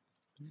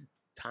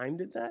 Time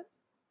did that?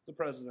 The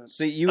president.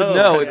 See, you would Oh,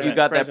 know if president, you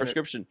got that president.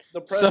 prescription.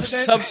 The president.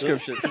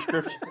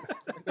 Subscription.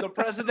 The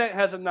president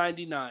has a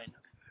 99,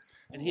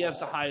 and he has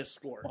the highest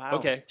score. Wow.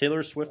 Okay.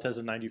 Taylor Swift has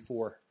a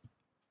 94.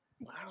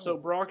 Wow. So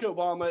Barack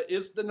Obama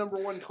is the number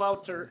one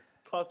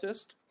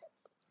cloutist.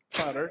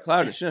 Clouter.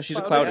 Cloudist. Yeah, she's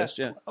a Cloudist.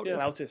 cloudist. Yeah. Yes.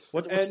 Flautist.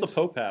 What's And- the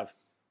Pope have?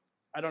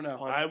 I don't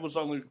know. I was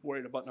only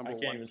worried about number I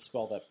one. can't even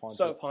spell that pontiff.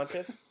 So-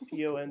 Pontiff?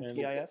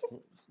 Pontif?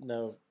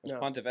 No, It's No.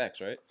 Pontiff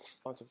X, right?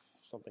 Pontiff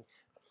something.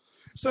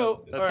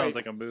 So That all sounds right.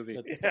 like a movie.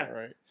 that's Yeah. not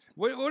right.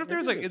 What if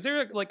there's like, is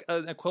there like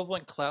an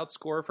equivalent cloud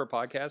score for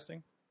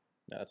podcasting?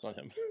 No, that's not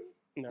him.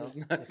 No. He's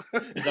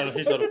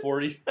not a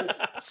 40.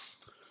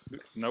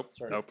 Nope.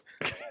 Sorry. Nope.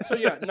 So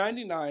yeah,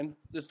 99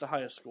 is the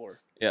highest score,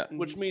 Yeah.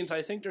 which means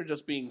I think they're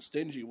just being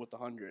stingy with the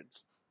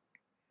hundreds.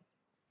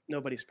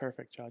 Nobody's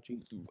perfect,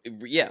 Chachi.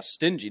 Yeah,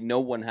 stingy. No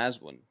one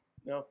has one.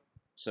 No.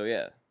 So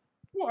yeah.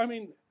 Well, I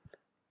mean,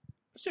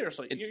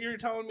 seriously, It's- you're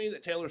telling me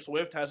that Taylor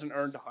Swift hasn't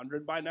earned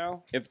 100 by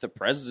now? If the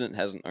president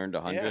hasn't earned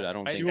 100, Yeah. I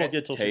don't I- think She won't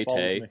get till she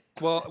follows Tay-Tay. me.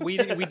 Well, we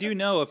do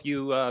know if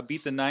you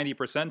beat the 90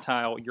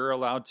 percentile, you're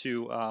allowed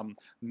to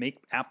make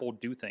Apple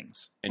do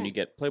things, And you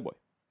get Playboy.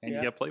 and Yeah.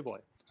 you get Playboy.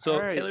 So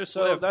All right, Taylor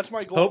so Swift. that's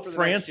my goal Pope for the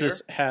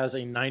Francis next year. has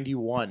a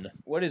 91.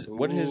 What is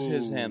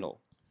his Ooh.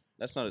 handle?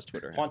 That's not his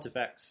Twitter handle. Pontiff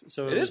X.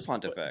 So It is was-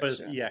 Pontiff but X,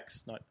 it's yeah.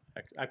 EX, not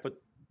X. I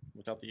put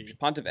without the E.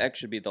 Pontiff X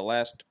should be the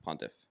last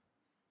pontiff.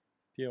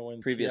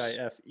 Pontiffex.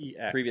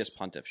 Previous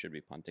pontiff should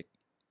be Pontiff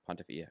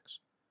EX.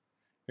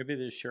 Maybe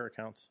they just share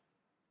accounts.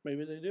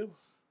 Maybe they do.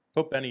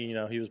 Pope Benny,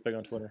 he was big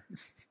on Twitter.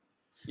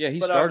 Yeah, he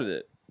But, started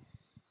it.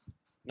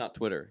 Not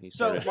Twitter. He So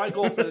started my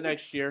goal for the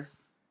next year,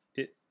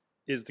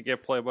 is to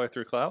get Playboy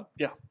through cloud.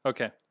 Yeah.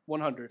 Okay.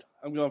 100.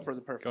 I'm going for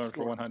the perfect Going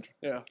score. for 100.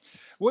 Yeah.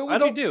 What I would you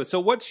don't- do? So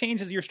what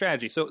changes your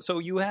strategy? So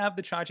you have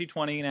the Chachi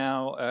 20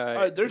 now.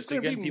 There's so going to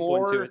you're be getting people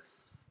into more it.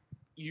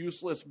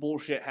 useless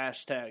bullshit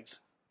hashtags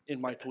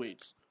in my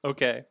tweets.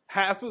 Okay.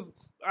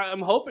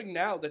 I'm hoping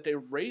now that they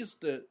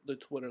raised the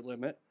Twitter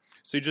limit.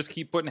 So you just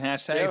keep putting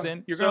hashtags Yeah.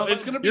 in. You're So gonna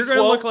it's gonna be you're gonna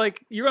 12 look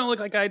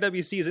like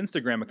IWC's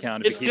Instagram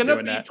account if It's you keep going to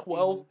doing be that.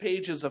 12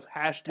 pages of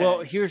hashtags.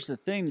 Well, here's the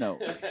thing, though.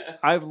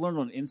 I've learned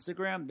on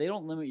Instagram, they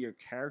don't limit your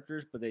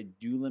characters, but they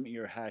do limit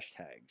your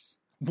hashtags.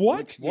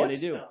 What? Yeah, they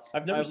do.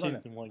 I've never I've seen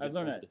learned one. I've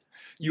learned that.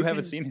 You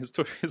haven't can- seen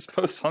his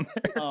posts on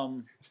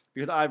there.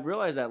 Because I've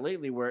realized that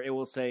lately where it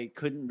will say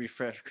couldn't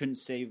refresh, couldn't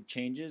save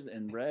changes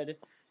in red.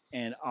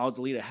 and I'll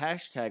delete a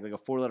hashtag, like a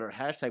 4-letter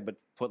hashtag, but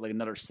put like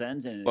another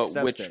sentence in and it But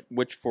accepts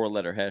which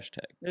 4-letter hashtag?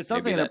 It's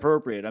something Maybe that-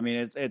 inappropriate. I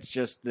mean, it's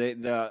just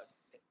the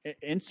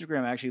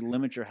Instagram actually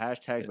limits your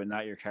hashtag, but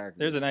not your characters.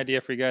 There's an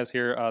idea for you guys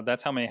here.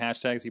 That's how many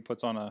hashtags he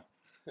puts on a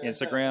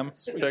Instagram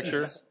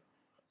picture.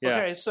 Yeah.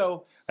 Okay,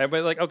 so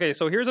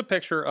so here's a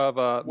picture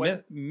of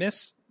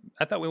Miss.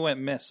 I thought we went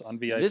Miss on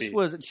VIP. This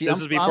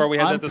is before we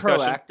had that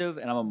discussion. I'm proactive,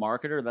 and I'm a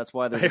marketer. That's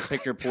why there's a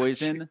picture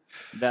poison.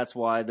 That's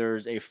why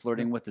there's a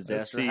flirting with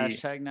disaster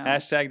hashtag now.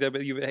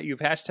 Hashtag you've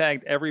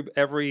hashtagged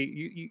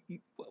every.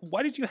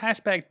 Why did you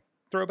hashtag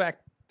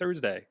Throwback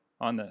Thursday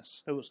on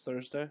this? it was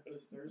Thursday.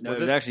 No, it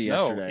was actually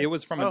yesterday. No, it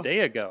was from a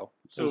day ago.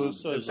 So it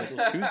was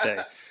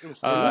Tuesday. It was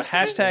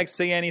Hashtag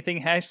say anything.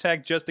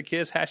 Hashtag just a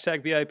kiss.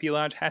 Hashtag VIP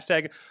lounge.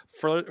 Hashtag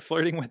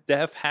flirting with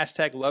death.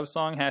 Hashtag love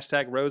song.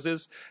 Hashtag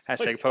roses.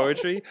 Hashtag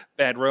poetry.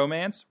 Bad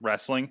romance.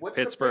 Wrestling.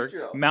 Pittsburgh.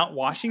 Mount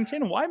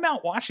Washington. Why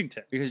Mount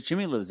Washington? Because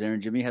Jimmy lives there,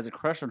 and Jimmy has a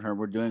crush on her.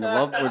 We're doing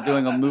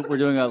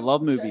a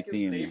love movie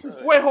theme.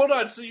 Wait, hold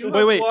on. So you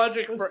have Wait.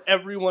 logic for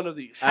every one of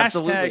these.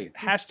 Absolutely.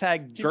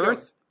 Hashtag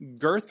Girth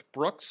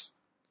Brooks.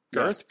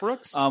 Garth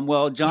Brooks?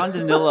 Well, John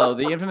Danilo,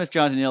 the infamous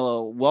John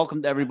Danilo,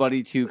 welcomed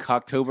everybody to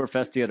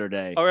Cocktoberfest the other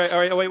day. All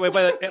right.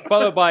 Wait.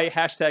 Followed by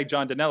hashtag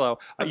John Danilo.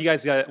 You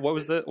guys got what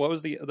was the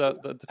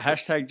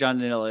hashtag John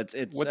Danilo? It's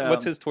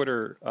what's his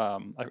Twitter? I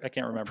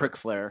can't remember. Prick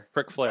Flare.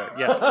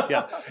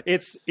 Yeah.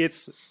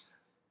 It's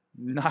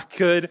not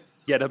good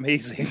yet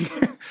amazing.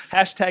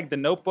 Hashtag the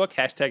Notebook.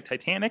 Hashtag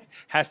Titanic.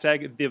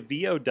 Hashtag the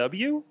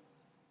VOW.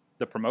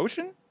 The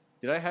promotion.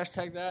 Did I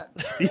hashtag that?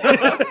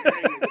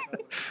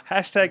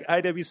 Hashtag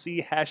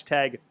IWC,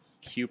 hashtag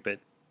Cupid.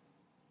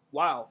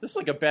 Wow. This is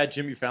like a bad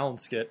Jimmy Fallon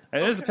skit.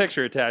 And there's a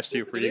picture attached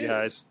to for you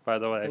guys, by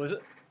the way. Was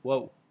it?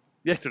 Whoa.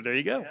 Yeah, there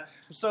you go. Yeah.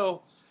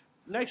 So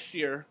next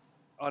year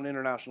on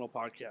International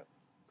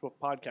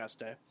Podcast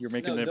Day. You're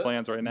making the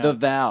plans right now. The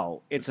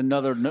Vow. It's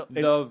another Vow.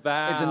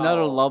 It's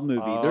another love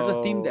movie. There's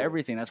a theme to Oh.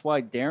 everything. That's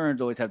why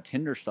Darren's always have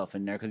Tinder stuff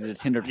in there, because he's a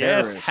Tinder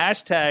terrorist. Yes,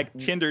 hashtag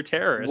Tinder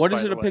terrorist. What is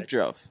by it the a way.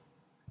 picture of?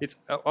 It's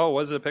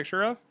what is it a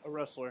picture of? A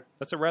wrestler.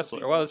 That's a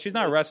wrestler. Well, she's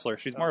not a wrestler.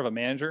 She's more of a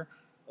manager.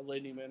 A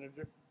lady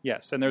manager.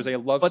 Yes, and there's a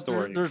love But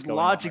story. there's going on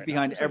logic right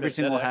behind now. every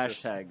single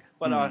hashtag.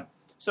 But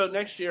so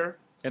next year.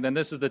 And then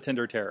this is the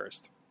Tinder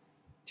terrorist.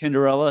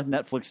 Tinderella,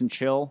 Netflix and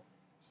chill.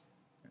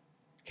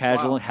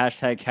 Casual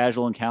hashtag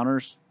casual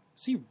encounters.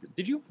 See,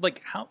 did you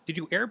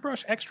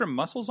airbrush extra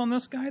muscles on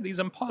this guy? He's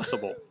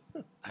impossible.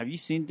 Have you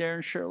seen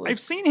Darren shirtless? I've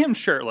seen him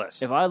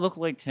shirtless. If I looked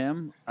like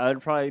Tim, I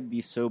would probably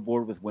be so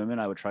bored with women,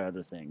 I would try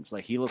other things.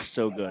 Like, he looks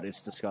so good,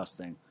 it's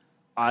disgusting.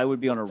 I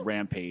would be on a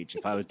rampage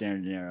if I was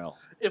Darren De Niro.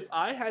 If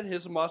I had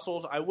his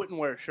muscles, I wouldn't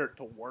wear a shirt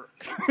to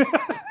work.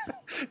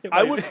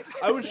 I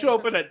would show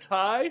up in a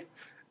tie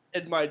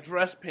and my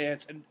dress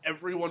pants, and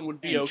everyone would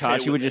be And okay Chachi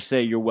with would it. just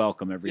say, "You're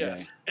welcome" every day.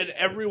 Yes, and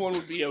everyone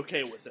would be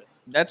okay with it.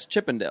 That's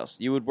Chippendales.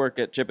 You would work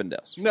at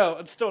Chippendales. No,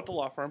 it's still at the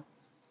law firm.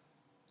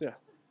 Yeah.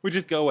 We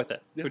just go with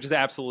it. Yeah. We just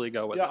absolutely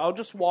go with Yeah, it. I'll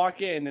just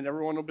walk in and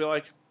everyone will be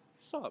like,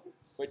 "What's up?"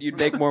 But you'd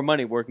make more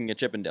money working at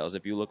Chippendales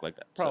if you look like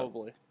that. So,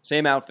 Probably.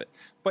 same outfit.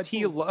 But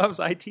he loves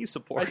IT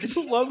support. I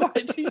do love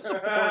IT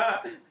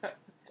support.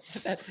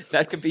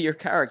 That could be your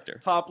character.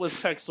 Topless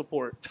tech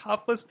support.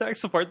 Topless tech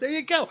support. There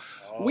you go.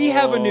 We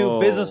have a new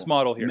business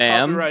model here.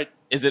 Ma'am, Copyright.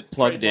 is it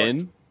plugged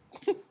in?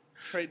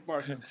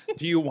 Trademark.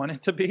 Do you want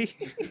it to be?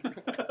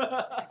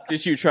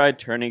 Did you try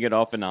turning it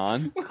off and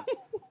on?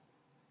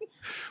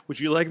 Would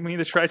you like me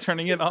to try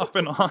turning it off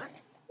and on?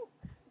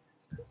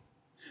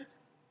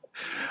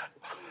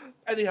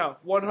 Anyhow,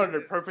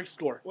 100, perfect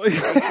score.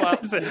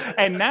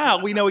 And now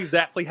we know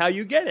exactly how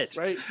you get it.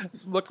 Right?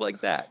 Look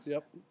like that.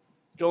 Yep.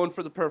 Going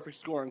for the perfect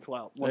score in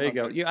Clout. There you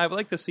go. Yeah, I would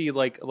like to see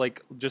we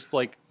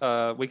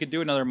could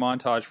do another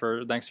montage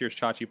for next year's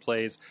Chachi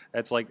Plays.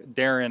 That's like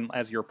Darren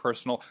as your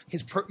personal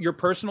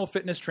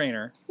fitness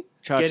trainer,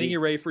 Chachi. getting you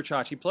ready for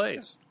Chachi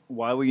Plays.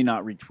 Why will you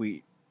not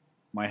retweet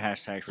my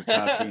hashtags for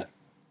Chachi?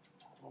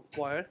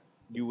 Why?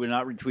 You would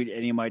not retweet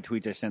any of my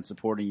tweets I sent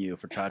supporting you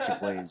for Chachi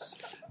Plays.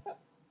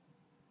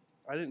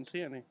 I didn't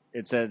see any.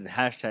 It said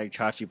hashtag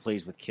Chachi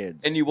Plays with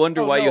kids. And you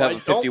wonder why you have a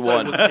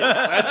 51.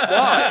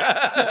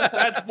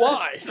 That's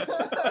why.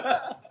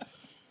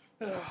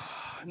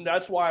 And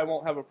that's why I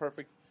won't have a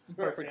perfect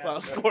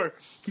Clout score.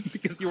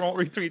 Because you won't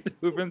retweet the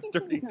movements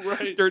dirty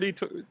Right. dirty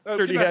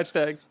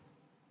hashtags.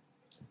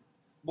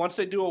 Once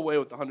they do away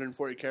with the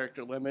 140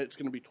 character limit, it's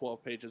going to be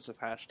 12 pages of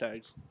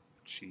hashtags.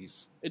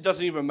 Jeez. It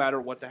doesn't even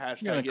matter what the You're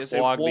hashtag gonna is. It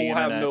clog the will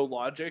have internet. no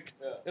logic.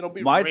 It'll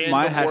be my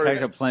random hashtags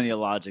words. have plenty of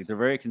logic. They're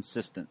very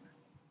consistent.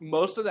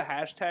 Most of the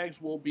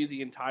hashtags will be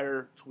the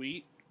entire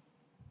tweet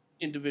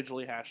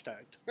individually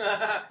hashtagged.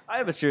 I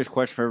have a serious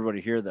question for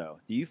everybody here, though.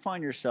 Do you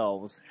find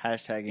yourselves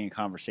hashtagging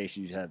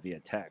conversations you have via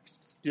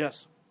text?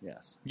 Yes,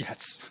 Yes.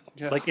 Yes.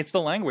 Yeah. Like it's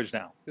the language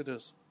now. it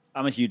is.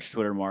 I'm a huge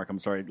Twitter mark. I'm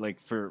sorry. Like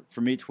for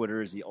me,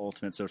 Twitter is the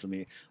ultimate social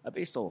media. I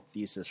based a whole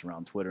thesis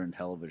around Twitter and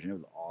television. It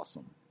was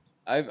awesome.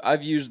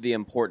 I've used the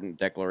important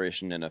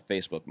declaration in a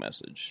Facebook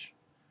message,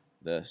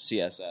 the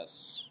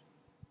CSS.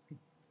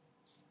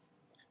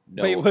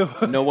 No,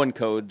 Wait, no one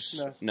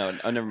codes. No,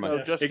 never mind.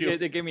 No, just you.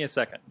 Give me a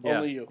second. Yeah,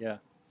 Only you. Yeah.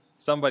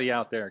 Somebody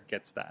out there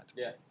gets that.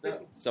 Yeah.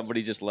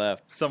 Somebody just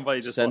left.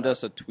 Somebody just Send left.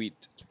 us a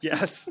tweet.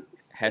 Yes.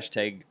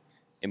 Hashtag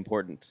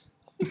important.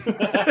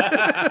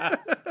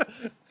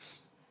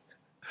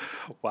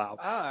 Wow.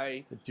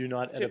 I Do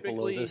not edit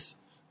below typically- this.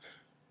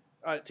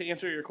 To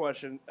answer your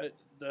question,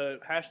 the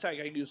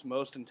hashtag I use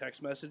most in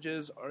text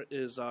messages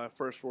is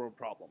first world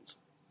problems,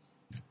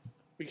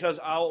 because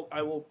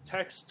I will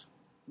text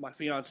my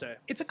fiance.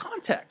 It's a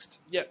context.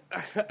 Yeah,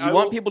 You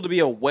want people to be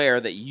aware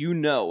that you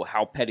know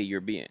how petty you're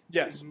being.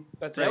 Yes,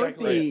 that's That would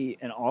exactly it. be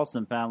an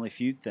awesome Family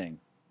Feud thing.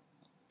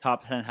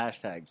 Top 10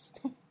 hashtags.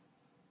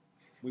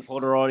 We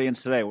polled our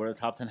audience today. What are the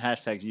top 10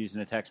 hashtags used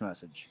in a text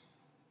message?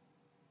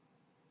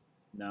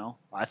 No?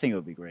 I think it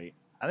would be great.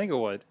 I think it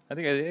would. I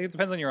think it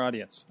depends on your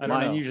audience. I don't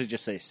Mine know. usually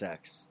just say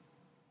sex.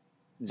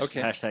 Just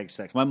Okay. Hashtag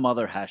sex. My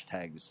mother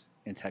hashtags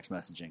in text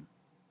messaging.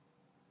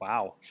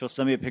 Wow. She'll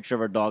send me a picture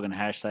of her dog and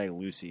hashtag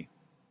Lucy.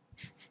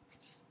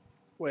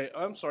 Wait,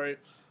 I'm sorry.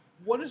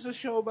 What is the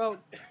show about?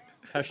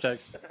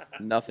 Hashtags.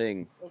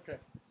 Nothing. Okay.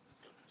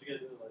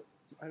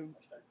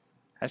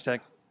 Hashtag.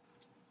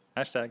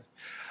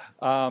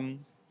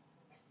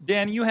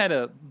 Dan, you had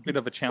a bit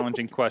of a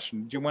challenging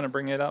question. Do you want to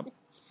bring it up?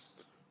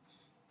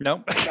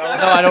 No? No,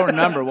 I don't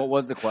remember. What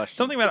was the question?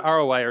 Something about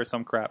ROI or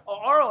some crap.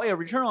 ROI,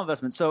 return on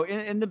investment. So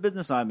in the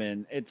business I'm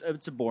in,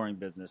 it's a boring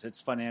business. It's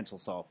financial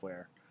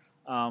software.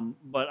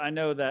 But I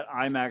know that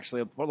I'm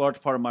actually a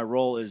large part of my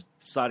role is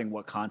deciding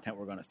what content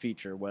we're going to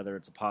feature, whether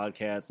it's a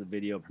podcast, a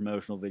video,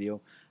 promotional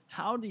video.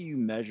 How do you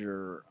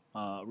measure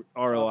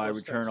ROI,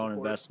 return on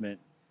investment,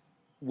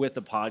 with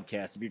a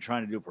podcast if you're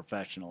trying to do it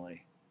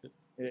professionally?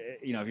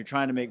 You know, if you're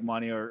trying to make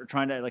money or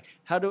trying to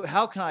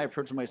how can I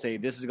approach somebody and say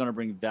this is going to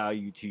bring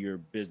value to your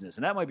business?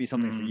 And that might be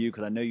something for you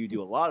because I know you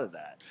do a lot of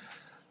that.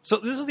 So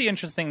this is the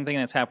interesting thing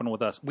that's happened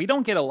with us. We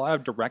don't get a lot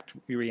of direct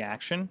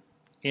reaction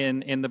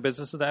in the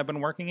businesses that I've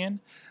been working in,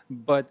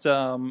 but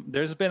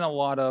there's been a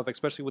lot of,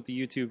 especially with the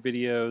YouTube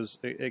videos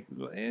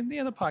and the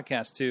other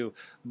podcasts too,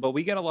 but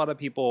we get a lot of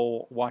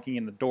people walking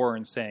in the door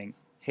and saying,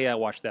 hey, I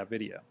watched that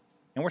video.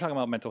 And we're talking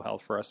about mental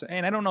health for us.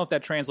 And I don't know if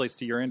that translates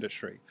to your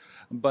industry,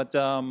 but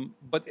I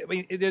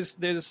mean,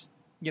 there's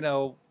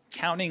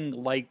counting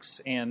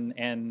likes and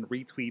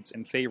retweets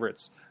and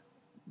favorites.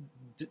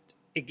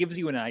 It gives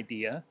you an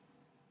idea,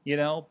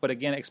 but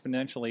again,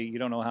 exponentially, you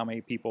don't know how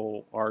many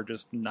people are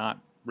just not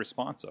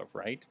responsive,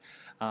 right?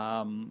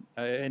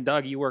 And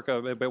Doug, you work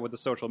a bit with the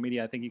social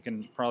media. I think you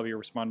can probably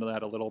respond to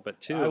that a little bit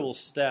too. I will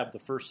stab the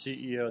first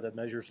CEO that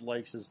measures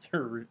likes as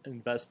their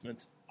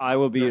investment. I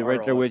will be Their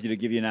right there ROI. with you to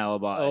give you an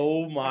alibi.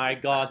 Oh my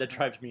God, that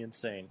drives me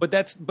insane. But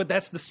that's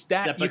the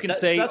stat. Yeah, but you can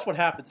say that's what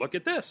happens. Look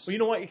at this. Well, you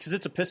know what? Because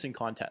it's a pissing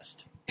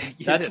contest.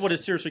 It That's is. what it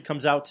seriously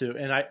comes out to.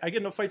 And I get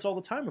into fights all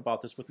the time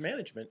about this with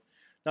management,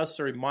 not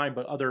necessarily mine,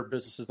 but other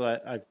businesses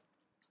that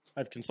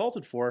I've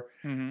consulted for.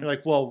 Mhm. They're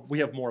like, well, we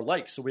have more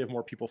likes, so we have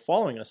more people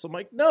following us. I'm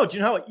like, no, do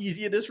you know how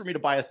easy it is for me to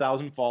buy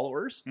 1,000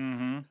 followers?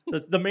 Mm-hmm.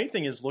 The main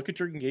thing is look at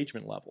your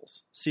engagement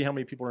levels. See how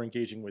many people are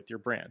engaging with your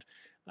brand.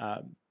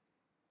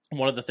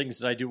 One of the things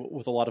that I do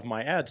with a lot of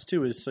my ads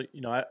too is,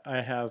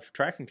 I have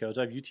tracking codes.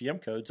 I have UTM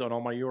codes on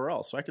all my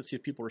URLs, so I could see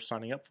if people are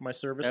signing up for my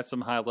service. That's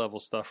some high level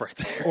stuff right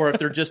there. Or if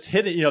they're just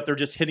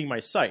hitting my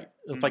site,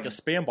 if like a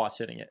spam bot's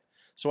hitting it.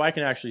 So I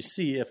can actually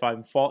see if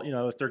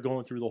if they're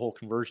going through the whole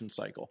conversion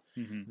cycle.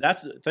 Mhm.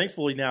 That's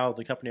thankfully now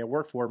the company I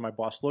work for, my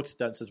boss looks at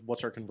that and says,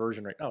 what's our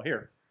conversion rate? Oh,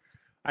 here,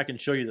 I can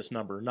show you this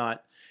number.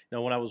 Not,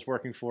 when I was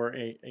working for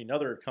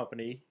another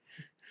company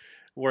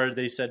where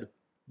they said,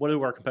 what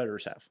do our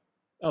competitors have?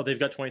 Oh, they've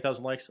got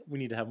 20,000 likes. We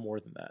need to have more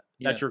than that.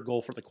 That's Yeah. your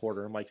goal for the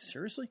quarter. I'm like,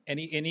 seriously?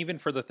 And even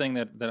for the thing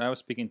that I was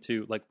speaking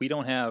to, like we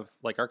don't have,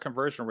 like our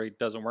conversion rate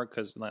doesn't work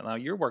because now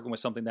you're working with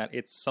something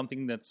it's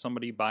something that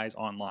somebody buys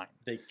online.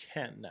 They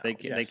can now. They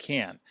Yes.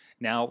 can.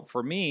 Now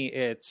for me,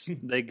 it's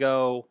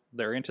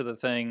they're into the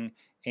thing.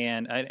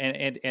 And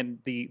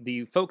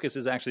the focus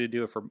is actually to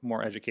do it for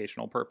more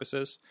educational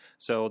purposes.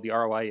 So the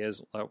ROI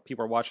is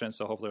people are watching it,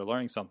 so hopefully they're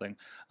learning something.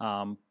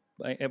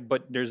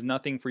 But there's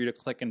nothing for you to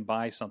click and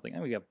buy something.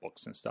 And we have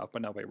books and stuff,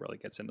 but nobody really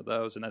gets into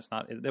those. And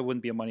that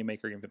wouldn't be a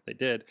moneymaker even if they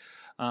did.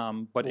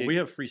 But we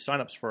have free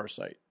signups for our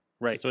site.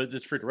 Right. So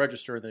it's free to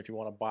register. And then if you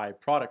want to buy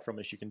product from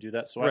us, you can do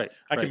that. So Right,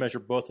 I can right. measure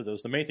both of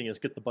those. The main thing is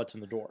get the butts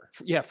in the door.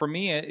 Yeah, for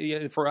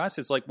me, for us,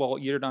 it's like, well,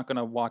 you're not going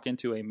to walk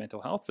into a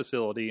mental health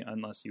facility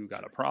unless you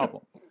got a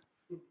problem.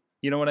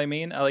 You know what I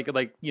mean? Like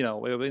we're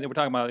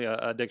talking about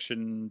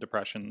addiction,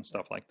 depression,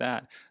 stuff like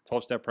that,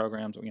 12-step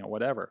programs,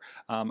 whatever.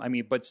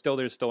 But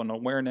there's still an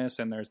awareness,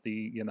 and there's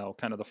the,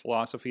 kind of the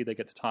philosophy they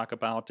get to talk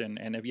about.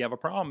 And if you have a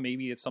problem,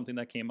 maybe it's something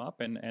that came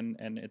up, and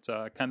it's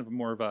a kind of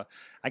more of a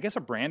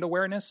brand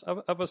awareness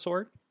of a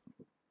sort.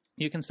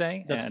 You can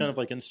say That's kind of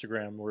like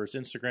Instagram, whereas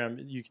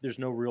Instagram, there's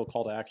no real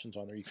call to actions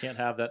on there. You can't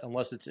have that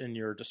unless it's in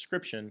your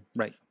description,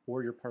 right?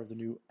 Or you're part of the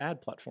new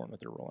ad platform that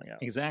they're rolling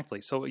out.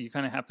 Exactly. So you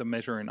kind of have to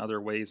measure in other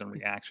ways and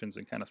reactions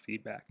and kind of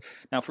feedback.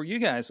 Now, for you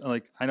guys,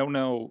 like I don't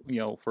know,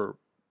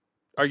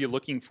 are you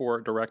looking for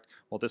direct?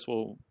 Well, this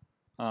will,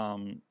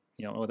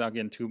 without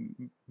getting too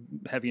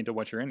heavy into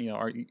what you're in, do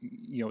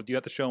you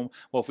have to show them,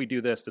 well, if we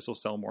do this, this will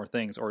sell more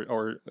things,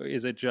 or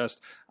is it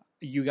just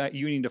you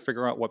need to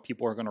figure out what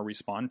people are going to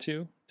respond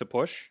to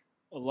push?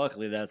 Well,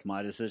 luckily, that's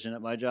my decision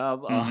at my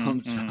job.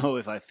 So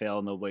if I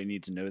fail, nobody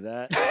needs to know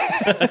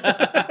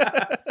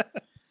that.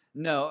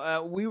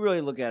 No, we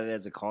really look at it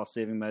as a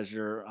cost-saving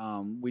measure.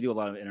 We do a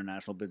lot of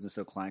international business,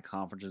 so client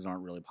conferences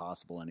aren't really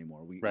possible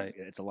anymore.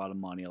 It's a lot of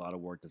money, a lot of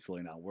work that's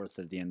really not worth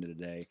it at the end of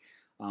the day.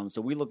 So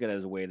we look at it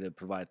as a way to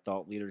provide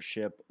thought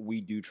leadership.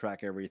 We do track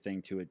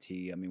everything to a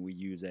T. I mean, we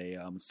use a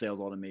sales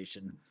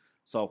automation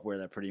software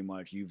that pretty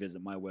much you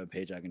visit my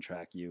webpage, I can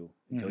track you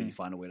until you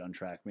find a way to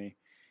untrack me.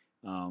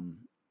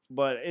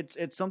 But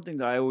it's something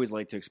that I always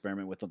like to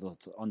experiment with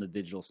on the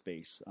digital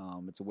space.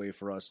 It's a way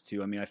for us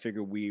to, I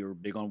figure we are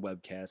big on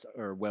webcasts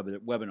or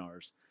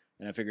webinars.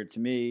 And I figured,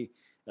 to me,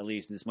 at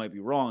least, and this might be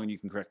wrong, and you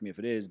can correct me if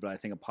it is, but I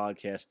think a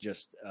podcast is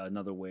just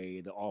another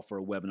way to offer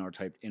a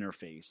webinar-type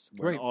interface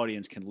where an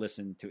audience can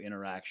listen to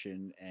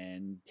interaction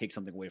and take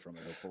something away from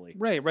it, hopefully.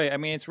 Right. I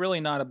mean, it's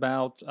really not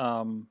about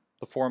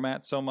the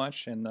format so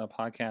much, and the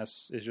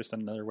podcast is just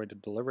another way to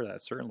deliver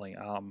that, certainly.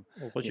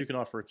 Plus, you can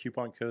offer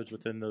coupon codes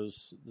within the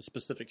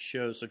specific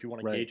shows, so if you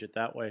want to gauge it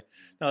that way.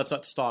 Now, that's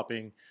not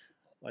stopping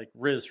like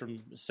Riz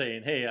from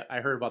saying, hey, I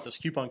heard about this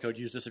coupon code,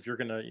 use this if you're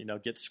going to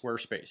get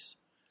Squarespace.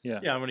 Yeah,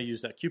 I'm going to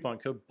use that coupon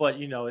code. But,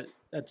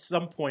 at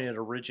some point it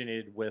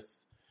originated with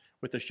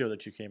the show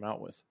that you came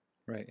out with.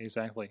 Right,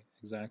 exactly.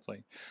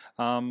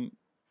 I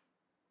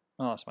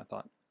lost my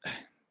thought.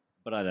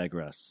 But I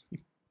digress.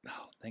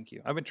 Oh, thank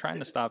you. I've been trying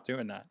to stop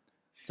doing that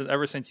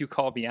ever since you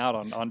called me out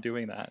on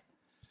doing that.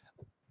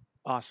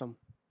 Awesome.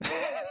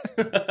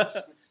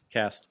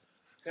 Cast.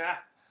 Yeah.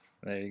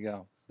 There you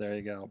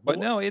go. But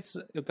no, it's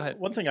go ahead.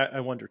 One thing I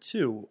wonder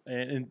too,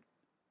 and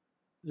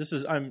this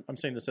is I'm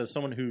saying this as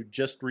someone who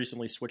just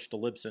recently switched to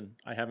Libsyn.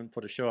 I haven't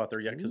put a show out there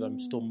yet because I'm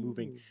still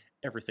moving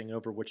everything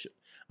over, which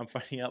I'm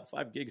finding out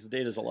 5 gigs of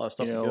data is a lot of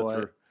stuff to go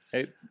through.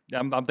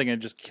 I'm thinking of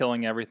just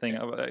killing everything.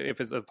 If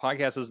it's a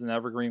podcast is an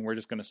evergreen, we're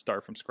just going to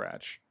start from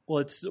scratch. Well,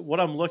 it's what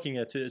I'm looking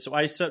at too. So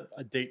I set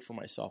a date for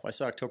myself. I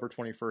set October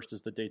 21st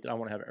as the date that I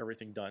want to have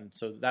everything done.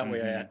 So that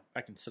way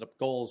I can set up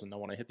goals and I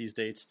want to hit these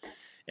dates.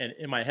 And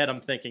in my head,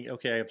 I'm thinking,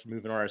 okay, I have to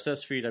move an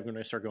RSS feed. I'm going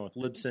to start going with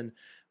Libsyn.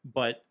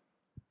 But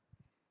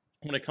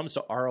when it comes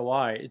to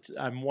ROI,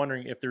 I'm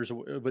wondering if there's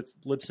with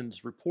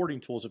Libsyn's reporting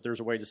tools, if there's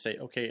a way to say,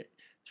 okay,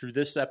 through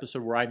this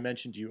episode where I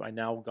mentioned you, I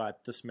now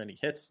got this many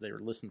hits. They were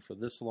listened for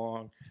this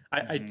long.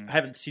 I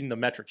haven't seen the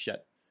metrics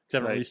yet because I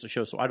haven't released the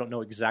show, so I don't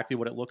know exactly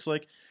what it looks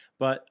like.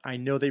 But I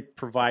know they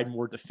provide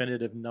more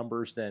definitive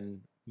numbers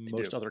than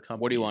most other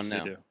companies. What do you want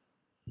now?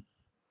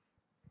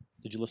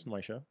 Did you listen to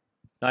my show?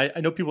 I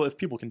know if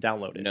people can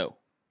download it. No.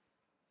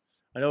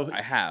 I know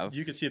I have.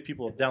 You can see if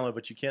people have downloaded,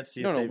 but you can't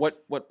see No,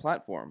 what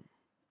platform?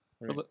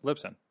 Right.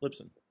 Libsyn.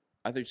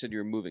 I thought you said you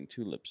were moving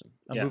to Libsyn.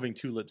 I'm moving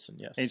to Libsyn,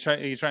 yes. And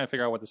you're trying to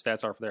figure out what the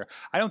stats are for there.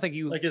 I don't think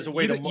you as a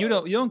way you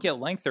don't get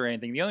length or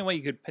anything. The only way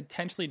you could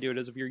potentially do it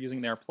is if you're using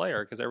their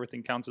player because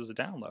everything counts as a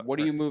download. What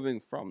are you moving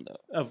from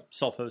though?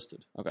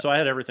 Self-hosted. Okay. So I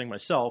had everything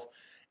myself,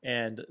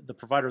 and the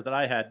provider that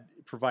I had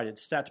provided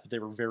stats, but they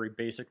were very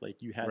basic.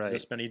 Like you had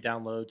this many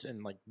downloads,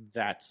 and like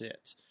that's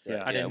it.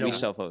 Yeah, I didn't know we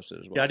self-hosted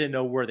as well. Yeah, I didn't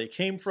know where they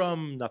came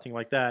from, nothing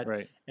like that.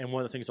 Right. And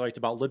one of the things I liked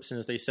about Libsyn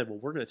is they said, well,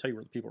 we're going to tell you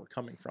where the people are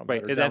coming from.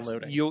 Right. That are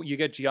downloading. You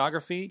get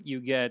geography, you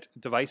get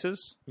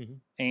devices,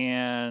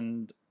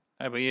 and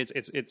I mean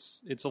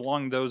it's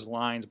along those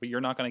lines, but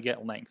you're not going to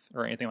get length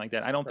or anything like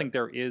that. I don't think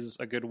there is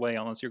a good way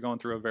unless you're going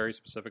through a very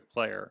specific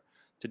player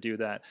to do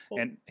that.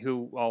 Well, and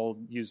who all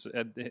use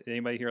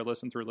anybody here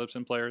listen through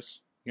Libsyn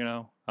players?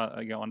 On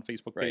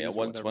Facebook pages. Right. Yeah.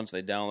 Once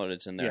they download it,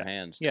 it's in their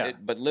hands. Yeah.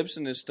 But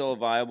Libsyn is still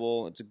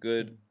viable. It's a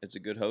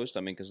good host. I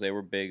mean, because they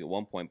were big at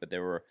one point, but they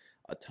were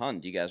a ton.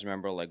 Do you guys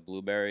remember like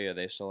Blueberry? Are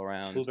they still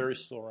around?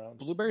 Blueberry's still around.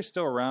 Blueberry's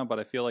still around, but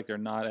I feel like they're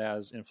not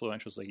as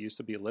influential as they used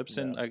to be.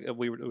 Libsyn,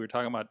 we were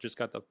talking about, just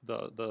got the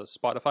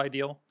Spotify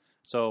deal.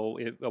 So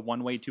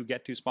one way to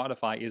get to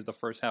Spotify is to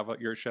first have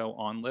your show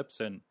on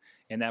Libsyn,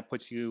 and that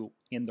puts you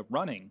in the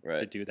running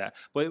to do that.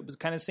 But it was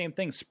kind of the same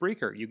thing.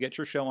 Spreaker, you get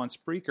your show on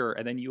Spreaker,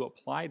 and then you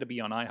apply to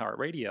be on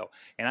iHeartRadio.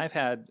 And I've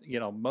had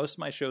most of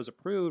my shows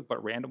approved,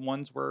 but random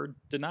ones were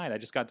denied. I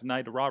just got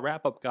denied. The Raw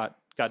Wrap Up got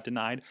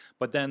denied,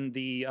 but then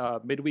the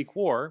Midweek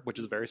War, which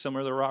is very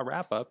similar to the Raw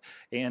Wrap Up,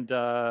 and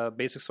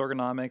Basic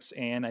Sorganomics,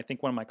 and I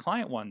think one of my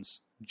client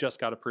ones just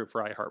got approved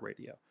for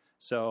iHeartRadio.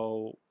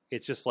 So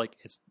it's just like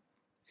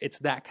it's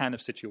that kind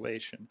of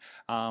situation.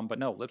 But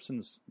no,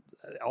 Libsyn's,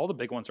 all the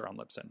big ones are on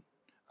Libsyn.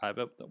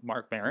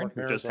 Mark Maron,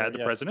 who just had the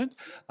president,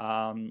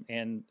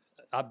 and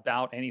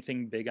about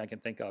anything big I can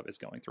think of is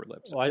going through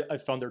Libsyn. Well, I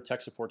found their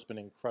tech support's been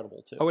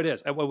incredible too. Oh, it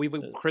is. Well,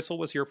 Crystal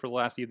was here for the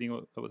last evening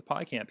with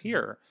PodCamp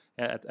here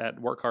at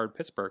Work Hard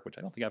Pittsburgh, which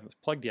I don't think I've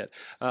plugged yet.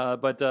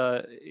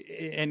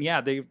 And yeah,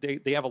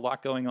 they have a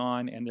lot going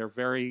on, and they're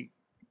very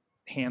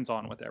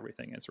hands-on with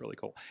everything. It's really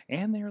cool,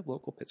 and they're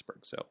local Pittsburgh,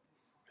 so.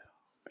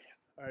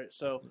 All right,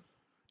 so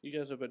You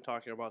guys have been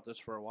talking about this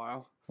for a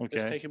while. Okay.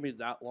 It's taken me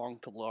that long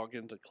to log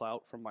into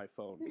Clout from my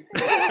phone.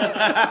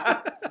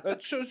 That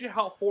shows you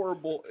how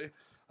horrible.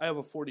 I have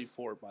a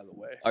 44, by the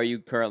way. Are you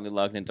currently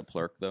logged into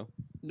Plurk though?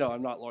 No,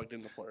 I'm not logged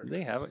into Plurk.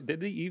 Did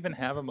they even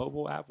have a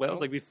mobile app? Well, that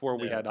was like before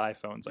we had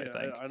iPhones. I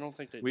think. I don't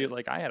think they. We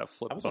did. I had a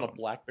flip. I was phone. on a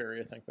BlackBerry,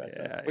 I think, back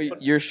then. Wait,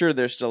 you're sure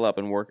they're still up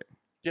and working?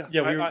 Yeah,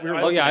 Yeah,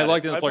 I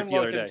logged into Plurk the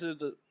other day.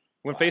 The,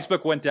 When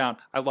Facebook went down,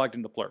 I logged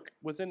into Plurk.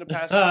 within the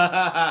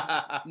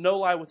past, no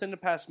lie, within the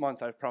past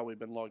month, I've probably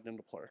been logged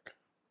into Plurk.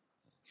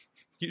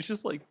 You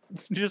just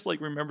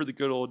remember the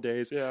good old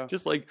days. Yeah.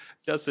 Just like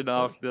dusting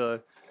off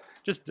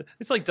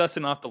it's like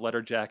dusting off the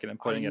letter jacket and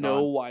putting it on. I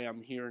know why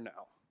I'm here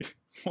now.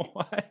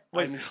 Why?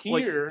 I'm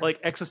here.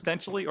 Like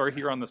existentially or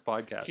here on this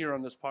podcast? Here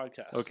on this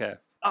podcast. Okay.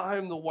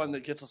 I'm the one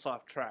that gets us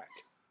off track.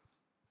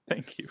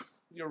 Thank you.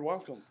 You're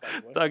welcome, by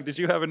the way. Doug, did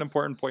you have an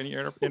important point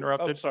you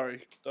interrupted? I'm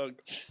sorry, Doug.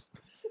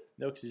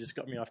 No, because you just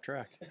got me off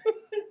track. What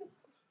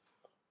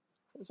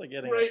was I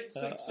getting Great at?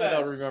 success. I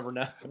don't remember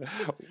now.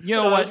 You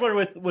know I what? was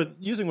wondering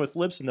with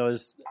Libsyn, though,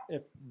 is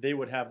if they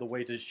would have the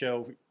way to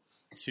show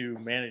to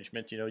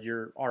management,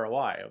 your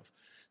ROI of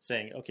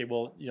saying, okay,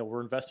 well,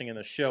 we're investing in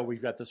the show.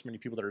 We've got this many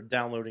people that are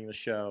downloading the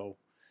show.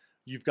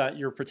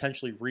 You're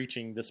potentially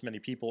reaching this many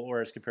people,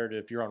 or as compared to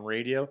if you're on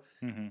radio,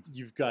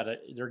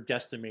 they're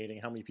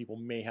guesstimating how many people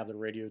may have the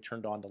radio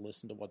turned on to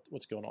listen to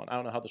what's going on. I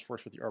don't know how this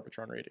works with the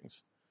Arbitron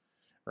ratings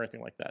or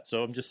anything like that.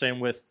 So I'm just saying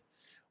with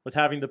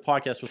having the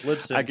podcast with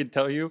Libsyn, I can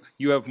tell you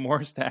have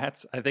more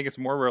stats. I think it's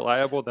more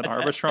reliable than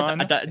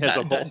Arbitron as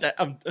a whole.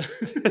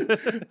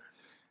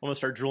 I'm going to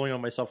start drooling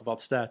on myself about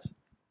stats.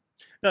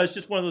 No, it's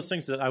just one of those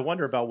things that I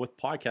wonder about with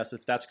podcasts,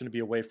 if that's going to be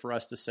a way for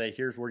us to say,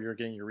 here's where you're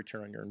getting your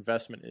return on your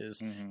investment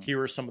is.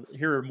 Here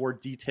are more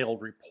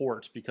detailed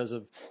reports because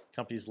of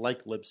companies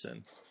like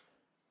Libsyn.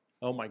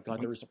 Oh my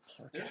God, there is a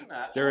Plurk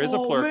app. There is a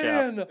Plurk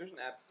app. There's an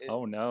app.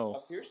 Oh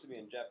no. Appears to be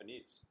in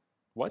Japanese.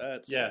 What? I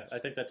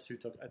think that's who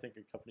took. I think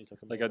a company took.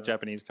 Like a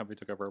Japanese company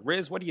took over.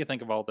 Riz, what do you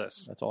think of all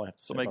this? That's all I have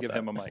to say. Somebody give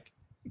him a mic.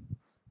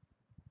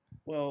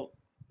 Well,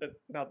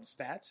 about the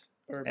stats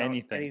or about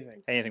anything.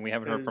 We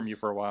haven't heard from you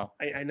for a while.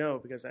 I know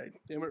because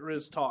Damn it,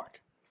 Riz, talk.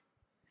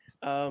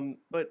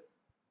 But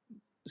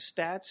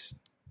stats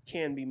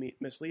can be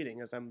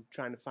misleading, as I'm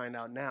trying to find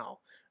out now,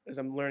 as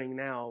I'm learning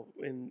now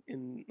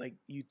in like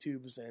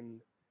YouTube's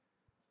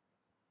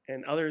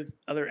and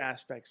other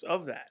aspects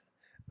of that.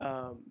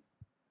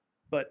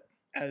 But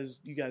as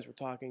you guys were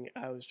talking,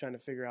 I was trying to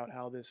figure out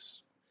how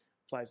this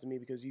applies to me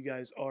because you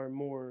guys are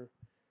more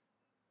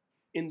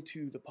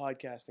into the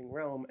podcasting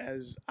realm,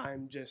 as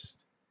I'm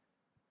just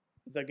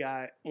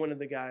one of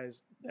the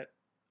guys that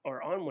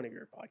are on one of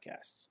your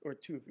podcasts or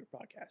two of your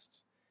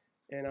podcasts,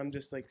 and I'm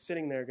just like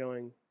sitting there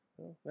going,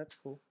 "Oh, that's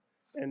cool,"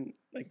 and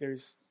like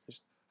there's I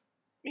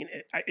mean,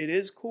 it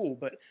is cool,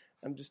 but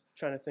I'm just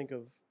trying to think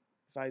of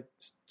if I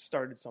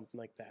started something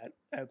like that,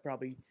 I'd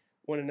probably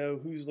want to know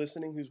who's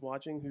listening, who's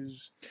watching,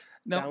 who's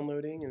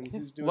downloading, and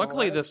who's doing.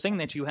 Luckily, all the that thing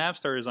that you have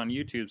started is on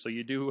YouTube, so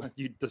you do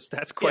the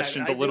stats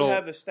questions I a little. do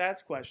have the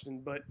stats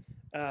question, but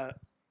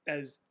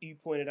as you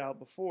pointed out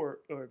before,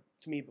 or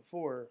to me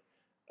before,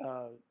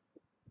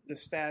 the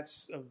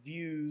stats of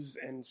views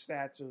and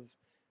stats of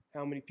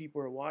how many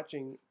people are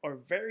watching are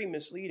very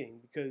misleading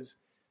because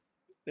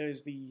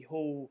there's the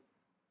whole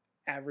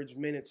average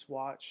minutes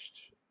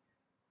watched,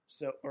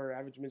 or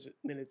average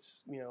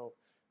minutes,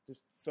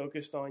 just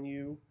focused on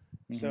you.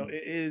 So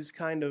it is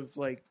kind of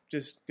like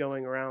just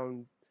going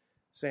around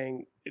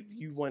saying, if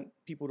you want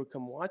people to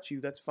come watch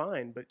you, that's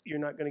fine, but you're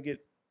not going to get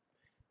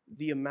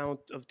the amount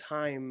of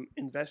time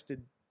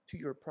invested to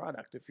your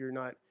product if you're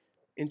not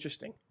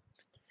interesting.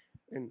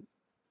 And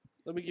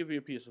let me give you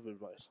a piece of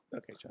advice.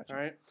 Okay, Chachi. All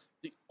right.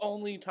 The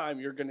only time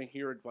you're going to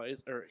hear advice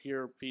or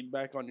hear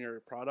feedback on your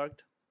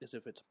product is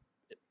if it's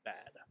bad.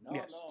 No,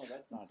 that's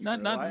not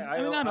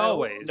true. Not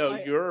always. No,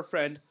 you're a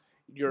friend.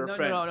 You're a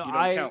friend. No. You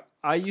don't count.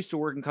 I used to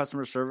work in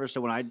customer service,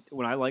 so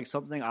when I like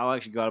something, I'll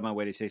actually go out of my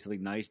way to say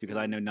something nice because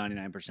I know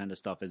 99% of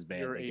stuff is bad.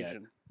 You're they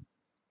Asian.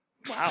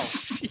 Get. Wow.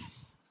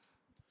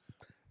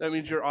 That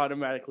means you're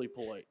automatically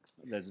polite.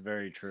 That's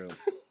very true.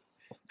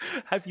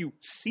 Have you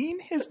seen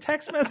his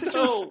text messages?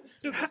 No,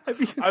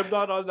 I'm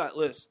not on that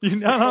list. You're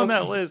not on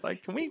that list.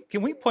 Like, can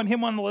we put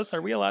him on the list?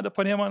 Are we allowed to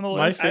put him on the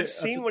list? I've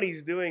seen what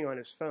he's doing on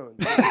his phone.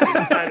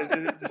 It's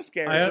kind of just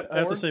scary. I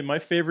have to say, my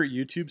favorite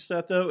YouTube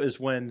stat though is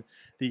when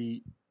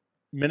the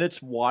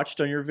minutes watched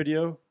on your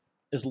video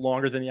is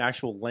longer than the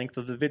actual length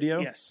of the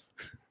video. Yes,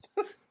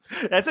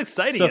 that's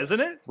exciting, isn't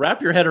it?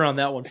 Wrap your head around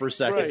that one for a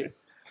second.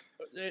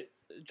 Right.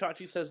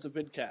 Chachi says the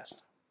vidcast.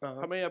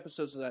 How many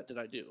episodes of that did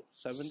I do?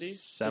 70?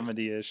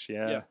 70-ish,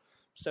 yeah.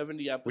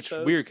 70 episodes. Which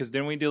is weird, because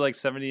didn't we do like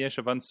 70-ish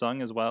of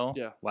Unsung as well?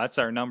 Yeah. Well, that's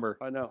our number,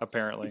 I know.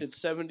 apparently. We did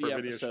 70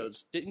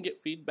 episodes. Didn't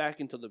get feedback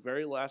until the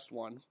very last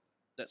one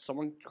that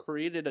someone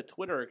created a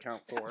Twitter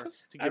account for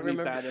to give me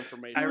bad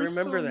information. I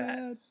remember so that.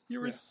 Mad. You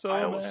were so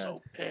I mad. was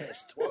so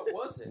pissed. What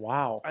was it?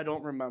 Wow. I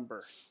don't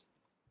remember.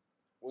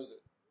 Was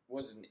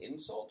it an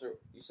insult or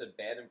you said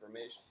bad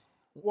information?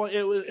 Well,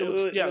 it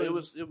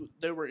was.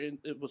 They were in.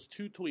 It was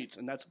 2 tweets,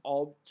 and that's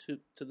all.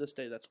 To this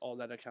day, that's all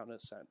that account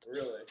has sent.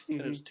 Really?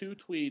 And it was 2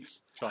 tweets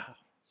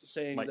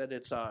saying that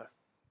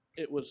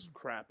it was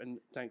crap, and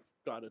thank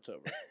God it's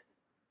over.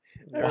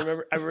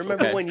 I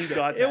remember when you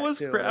got that. It was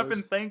crap,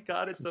 and thank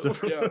God it's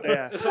over.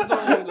 Yeah. It's something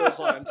along those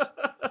lines.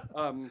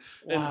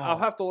 And I'll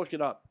have to look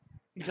it up.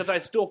 Because I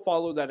still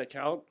follow that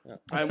account. Yeah.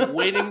 I'm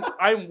waiting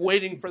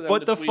for them.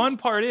 But the tweet. fun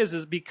part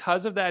is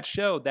because of that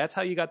show, that's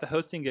how you got the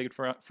hosting gig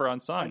for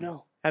Unsung. I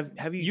know.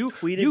 Have you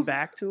tweeted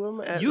back to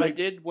him? I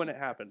did when it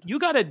happened. You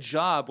got a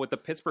job with the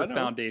Pittsburgh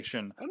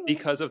Foundation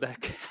because of that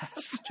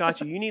cast.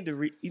 Chachi, you need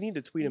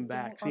to tweet him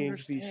back, seeing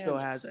if he still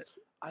has it.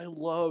 I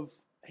love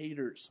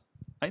haters.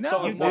 I know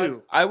so you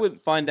do. I would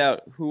find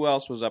out who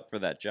else was up for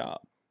that job.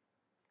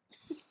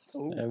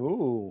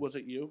 Ooh. Was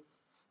it you?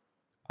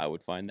 I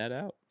would find that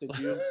out. Did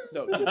you?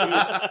 No. Did you?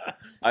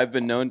 I've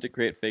been known to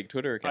create fake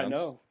Twitter accounts. I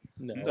know.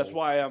 No. That's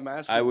why I'm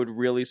asking. I would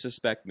really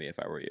suspect me if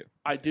I were you.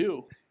 I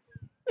do.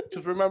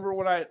 Because remember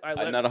when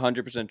I'm not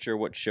 100% sure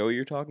what show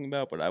you're talking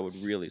about, but I would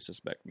really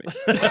suspect me.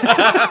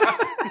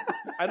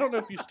 I don't know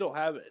if you still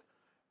have it,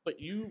 but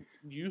you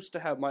used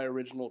to have my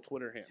original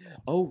Twitter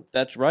handle. Oh,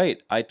 that's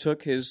right. I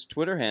took his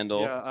Twitter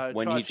handle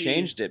when he Chachi,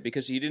 changed it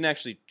because he didn't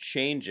actually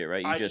change it,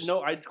 right?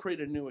 I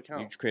created a new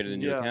account. You created a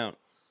new account.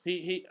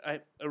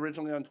 I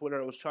originally on Twitter,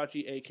 it was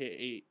Chachi,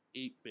 aka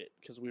 8-Bit,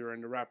 because we were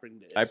in the rapping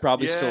days. I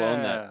probably still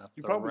own that.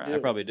 You probably do. I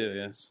probably do,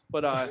 yes.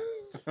 But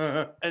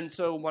and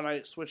so when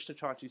I switched to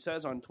Chachi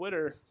Says on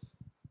Twitter,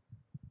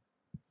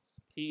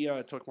 he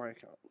took my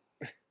account.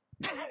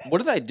 What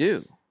did I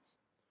do?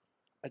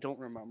 I don't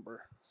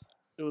remember.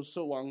 It was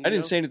so long ago. I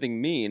didn't say anything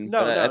mean.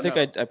 I think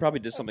I probably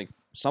did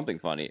something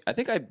funny. I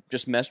think I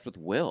just messed with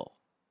Will.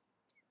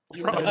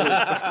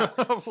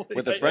 Probably.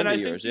 With a friend of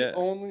yours, The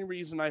only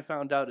reason I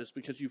found out is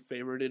because you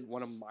favorited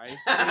one of my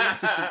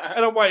tweets.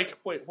 And I'm like,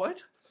 wait,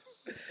 what?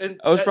 And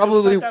I was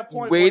probably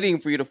waiting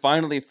for you to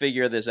finally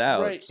figure this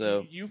out. Right,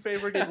 so you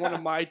favorited one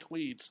of my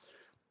tweets,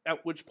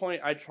 at which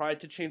point I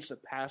tried to change the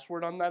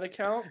password on that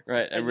account.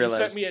 Right, and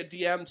realized. You sent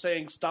me a DM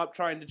saying, stop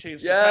trying to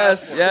change the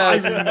password.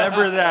 Yes, I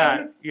remember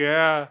that.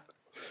 Yeah.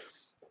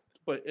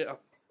 But,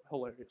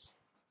 hilarious.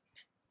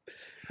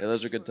 Yeah,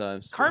 those are good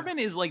times. Carbon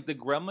is like the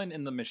gremlin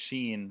in the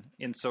machine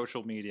in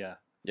social media.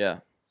 Yeah.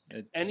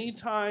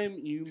 Anytime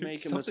you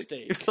make a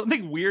mistake. If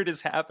something weird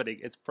is happening,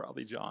 it's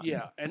probably John.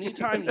 Yeah.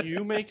 Anytime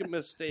you make a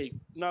mistake,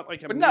 not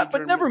like a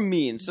but never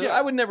mean. So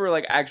I would never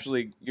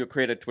actually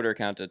create a Twitter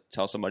account to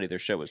tell somebody their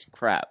show is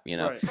crap.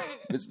 Right.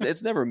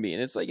 It's never mean.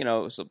 It's like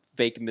some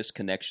fake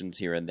misconnections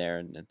here and there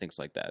and things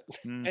like that.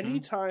 Mm-hmm.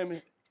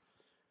 Anytime.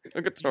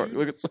 Look at Sorg.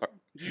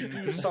 You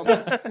do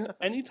something.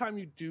 Anytime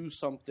you do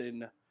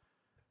something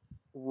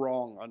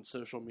wrong on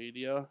social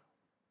media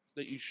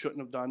that you shouldn't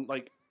have done,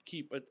 like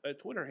keep a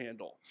Twitter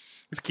handle.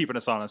 He's keeping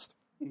us honest.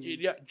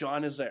 Yeah,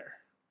 John is there,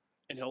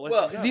 and he'll let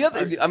you go. The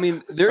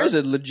other, there is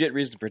a legit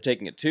reason for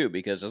taking it too,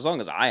 because as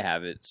long as I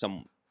have it,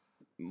 some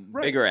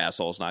bigger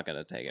asshole's not going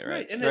to take it,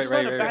 right? And it's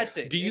not a bad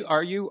thing.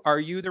 Are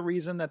you the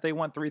reason that they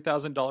want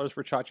 $3,000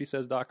 for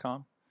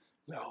ChachiSays.com?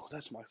 No,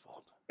 that's my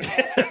fault.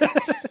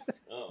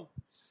 Oh.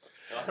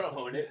 I don't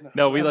own it.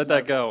 No, we let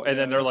that go, and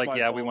then they're like,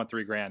 "Yeah, fault. we want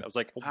 $3,000." I was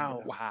like,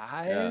 Wow. "What?"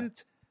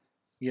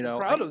 Yeah. I'm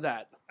proud of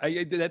that.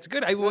 That's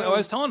good. I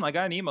was telling him, I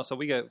got an email. So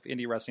we got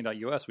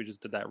indiewrestling.us. We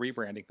just did that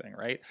rebranding thing,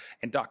 right?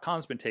 And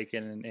 .com's been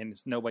taken, and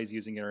nobody's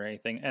using it or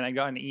anything. And I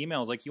got an email.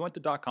 I was like, "You went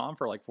to .com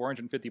for like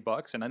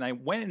 $450?" And then I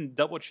went and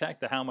double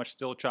checked how much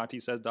still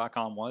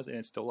ChachiSays.com was, and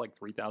it's still like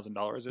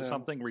 $3,000 or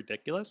something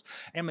ridiculous.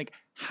 And I'm like,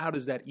 how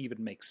does that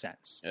even make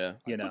sense? Yeah,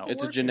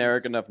 it's a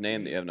generic enough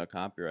name that you have no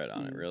copyright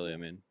on it. Really, I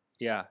mean.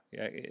 Yeah,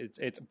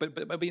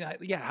 but I mean,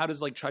 how does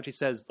Chachi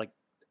Says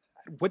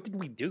what did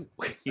we do?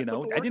 I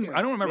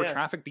don't remember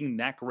traffic being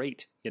that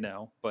great,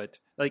 but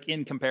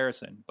in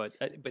comparison. But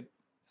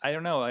I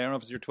don't know. I don't know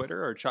if it's your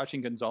Twitter or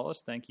Chachi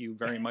Gonzalez. Thank you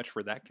very much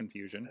for that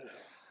confusion.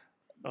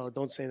 Oh,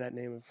 don't say that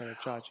name in front of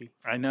Chachi.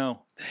 I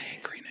know. The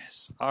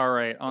angriness. All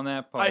right, on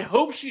that part. I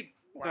hope she.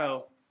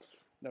 No.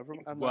 Never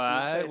mind.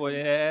 What?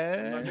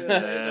 Yeah.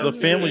 It's the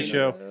family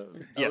show.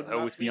 Yeah,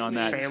 it's beyond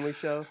that. Family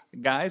show.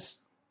 Guys,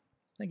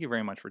 thank you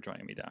very much for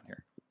joining me down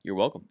here. You're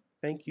welcome.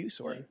 Thank you,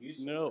 Sorg.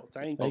 No,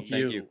 thank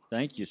you.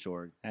 Thank you,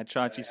 Sorg. At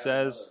Chachi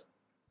Says,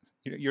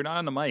 you're not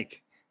on the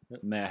mic.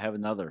 May I have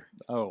another?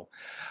 Oh.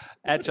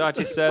 At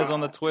Chachi Says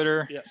on the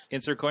Twitter, Yes.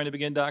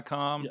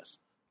 insertcointobegin.com. Yes.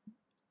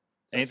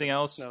 Anything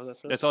else? No,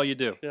 that's it. That's all you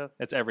do. Yeah.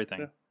 That's everything.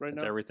 Yeah, right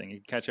That's now. everything. You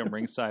can catch him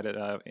ringside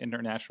at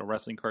International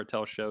Wrestling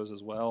Cartel shows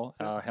as well,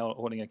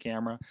 holding a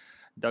camera.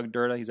 Doug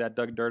Durda, he's at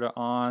Doug Durda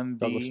on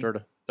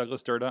the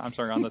Douglas Durda. I'm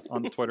sorry, on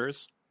the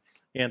Twitters.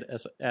 And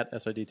at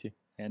SIDT.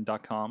 And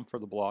 .com for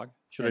the blog.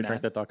 Should I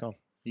drink that .com?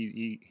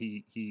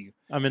 He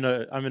I'm in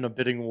a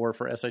bidding war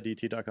for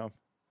SIDT.com.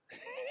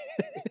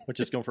 Which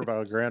is going for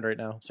about $1,000 right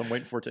now. So I'm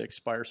waiting for it to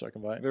expire so I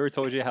can buy it. Have I ever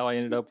told you how I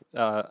ended up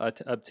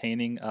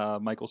obtaining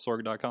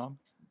MichaelSorg.com?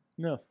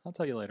 No. I'll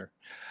tell you later.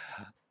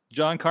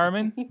 John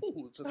Carmen.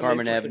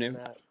 Carmen Avenue.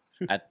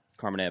 At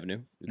Carmen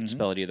Avenue. You can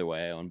spell it either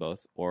way. I own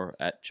both. Or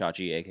at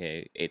Chachi,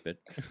 a.k.a. 8-Bit.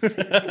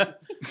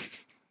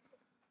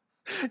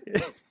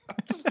 I'm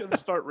just going to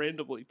start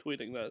randomly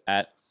tweeting that.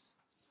 At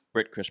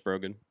Brit Chris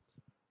Brogan.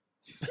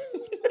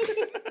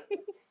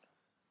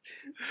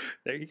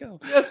 There you go.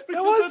 Yes,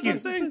 That was you.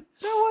 That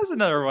was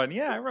another one.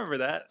 Yeah, I remember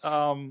that.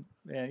 Man,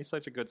 he's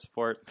such a good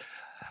support.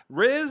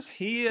 Riz,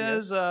 he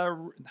is. I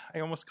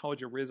almost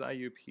called you Riz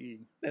IUP.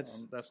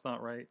 That's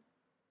not right.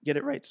 Get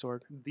it right,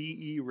 Sorg.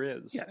 DE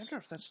Riz. I wonder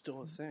if that's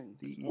still a thing.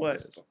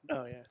 What?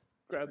 Oh yeah.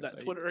 Grab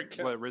that Twitter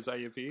account. What, Riz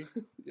IUP?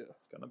 Yeah,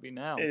 it's gonna be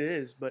now. It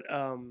is, but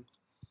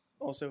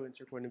also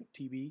insert point of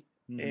TB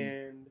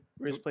and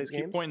Riz plays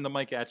games. Keep pointing the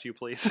mic at you,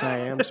 please. I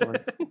am,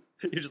 Sorg.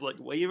 You're just like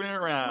waving it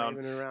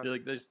around. You're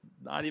like, there's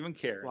not even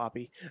care.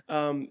 Floppy.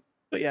 But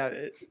yeah.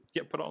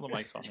 Put all the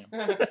mics on him.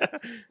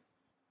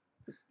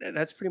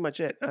 That's pretty much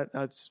it.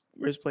 That's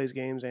Riz plays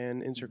games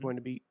and insert going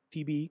to be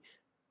TB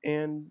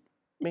and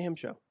Mayhem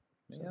Show.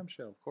 Mayhem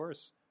Show, of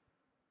course.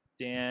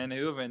 Dan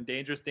Hooven,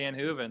 Dangerous Dan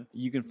Hooven.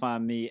 You can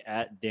find me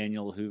at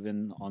Daniel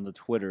Hooven on the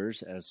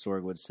Twitters, as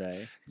Sorg would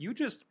say. You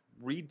just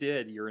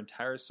redid your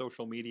entire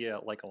social media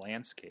like a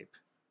landscape.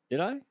 Did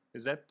I?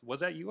 Was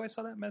that you? I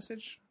saw that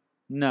message.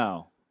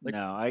 No,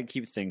 I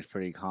keep things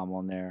pretty calm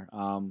on there.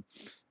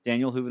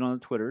 Daniel Hooven on the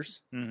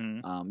Twitters.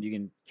 You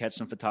can catch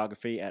some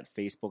photography at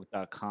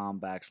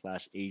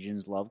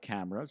facebook.com/Asians Love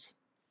Cameras.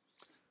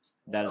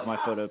 That is my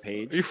photo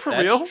page. Are you for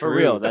real? For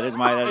real. That is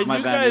my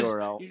band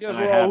URL. You guys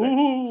were all,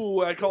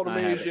 ooh, I called him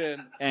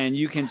Asian. And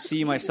you can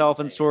see myself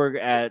and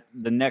Sorg at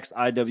the next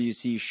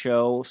IWC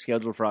show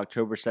scheduled for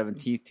October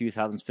 17th,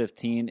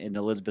 2015 in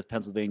Elizabeth,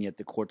 Pennsylvania at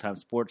the Core Time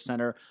Sports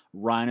Center.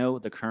 Rhino,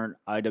 the current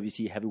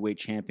IWC heavyweight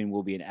champion,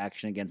 will be in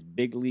action against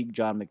Big League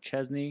John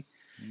McChesney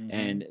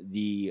and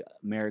the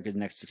America's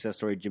Next Success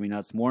Story, Jimmy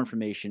Nuts. More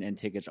information and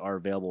tickets are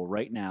available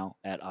right now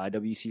at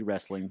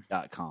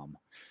IWCWrestling.com.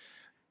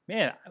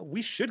 Man,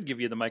 we should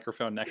give you the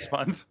microphone next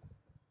month.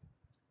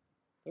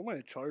 I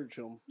might charge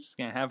him. Just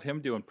going to have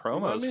him doing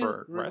promos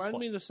for wrestling. Remind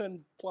me to send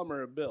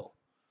Plumber a bill.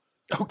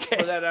 Okay.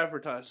 For that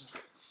advertising.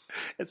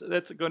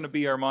 That's going to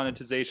be our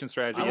monetization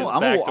strategy.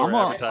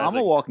 I'm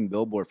a walking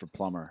billboard for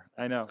Plumber.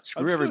 I know.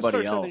 Screw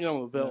everybody else. Sending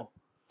him a bill.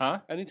 Huh?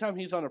 Anytime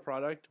he's on a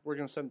product, we're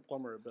going to send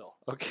Plumber a bill.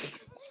 Okay.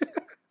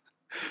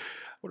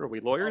 What are we,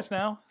 lawyers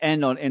now?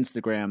 And on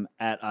Instagram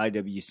at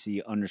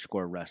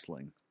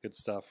IWC_wrestling. Good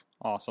stuff.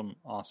 Awesome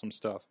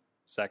stuff.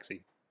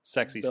 Sexy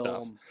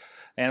stuff.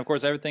 And, of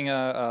course, everything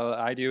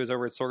I do is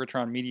over at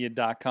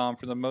sorgatronmedia.com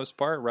for the most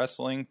part.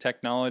 Wrestling,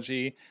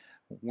 technology,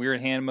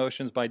 weird hand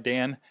motions by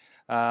Dan,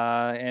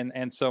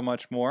 and so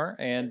much more.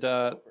 And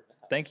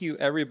thank you,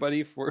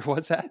 everybody, for...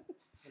 What's that?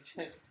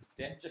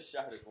 Dan just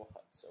shot his watch.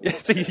 So.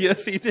 Yes,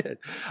 he did.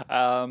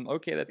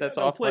 Okay, that's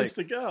off. Place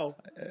to go.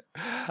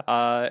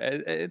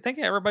 Thank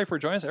you, everybody, for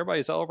joining us.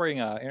 Everybody celebrating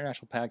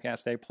International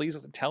Podcast Day. Please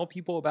tell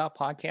people about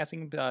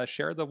podcasting.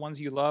 Share the ones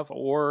you love,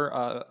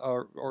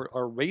 or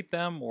rate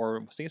them,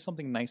 or say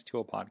something nice to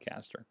a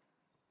podcaster.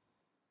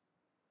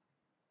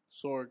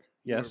 Sorg,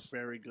 yes,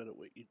 you're very good at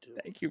what you do.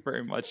 Thank you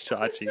very much,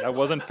 Chachi. I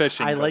wasn't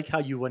fishing. I like how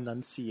you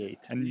enunciate.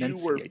 You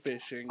were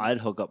fishing. I'd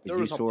hook up with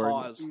you,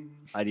 Sorg.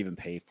 I'd even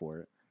pay for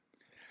it.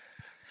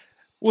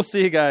 We'll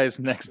see you guys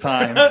next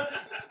time.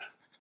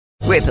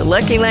 With the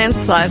Lucky Land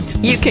Slots,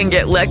 you can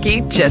get lucky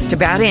just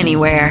about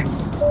anywhere.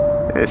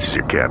 This is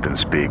your captain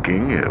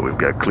speaking. We've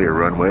got clear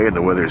runway and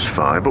the weather's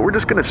fine, but we're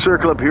just going to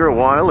circle up here a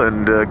while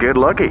and get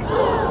lucky.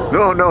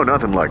 No,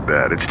 nothing like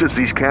that. It's just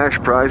these cash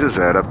prizes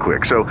add up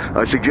quick. So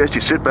I suggest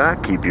you sit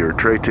back, keep your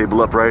tray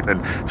table upright,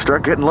 and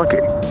start getting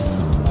lucky.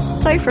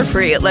 Play for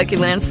free at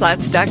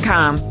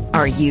LuckyLandSlots.com.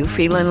 Are you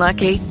feeling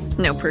lucky?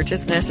 No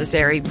purchase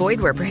necessary.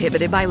 Void where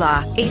prohibited by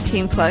law.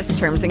 18+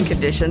 terms and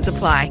conditions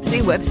apply. See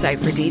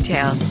website for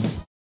details.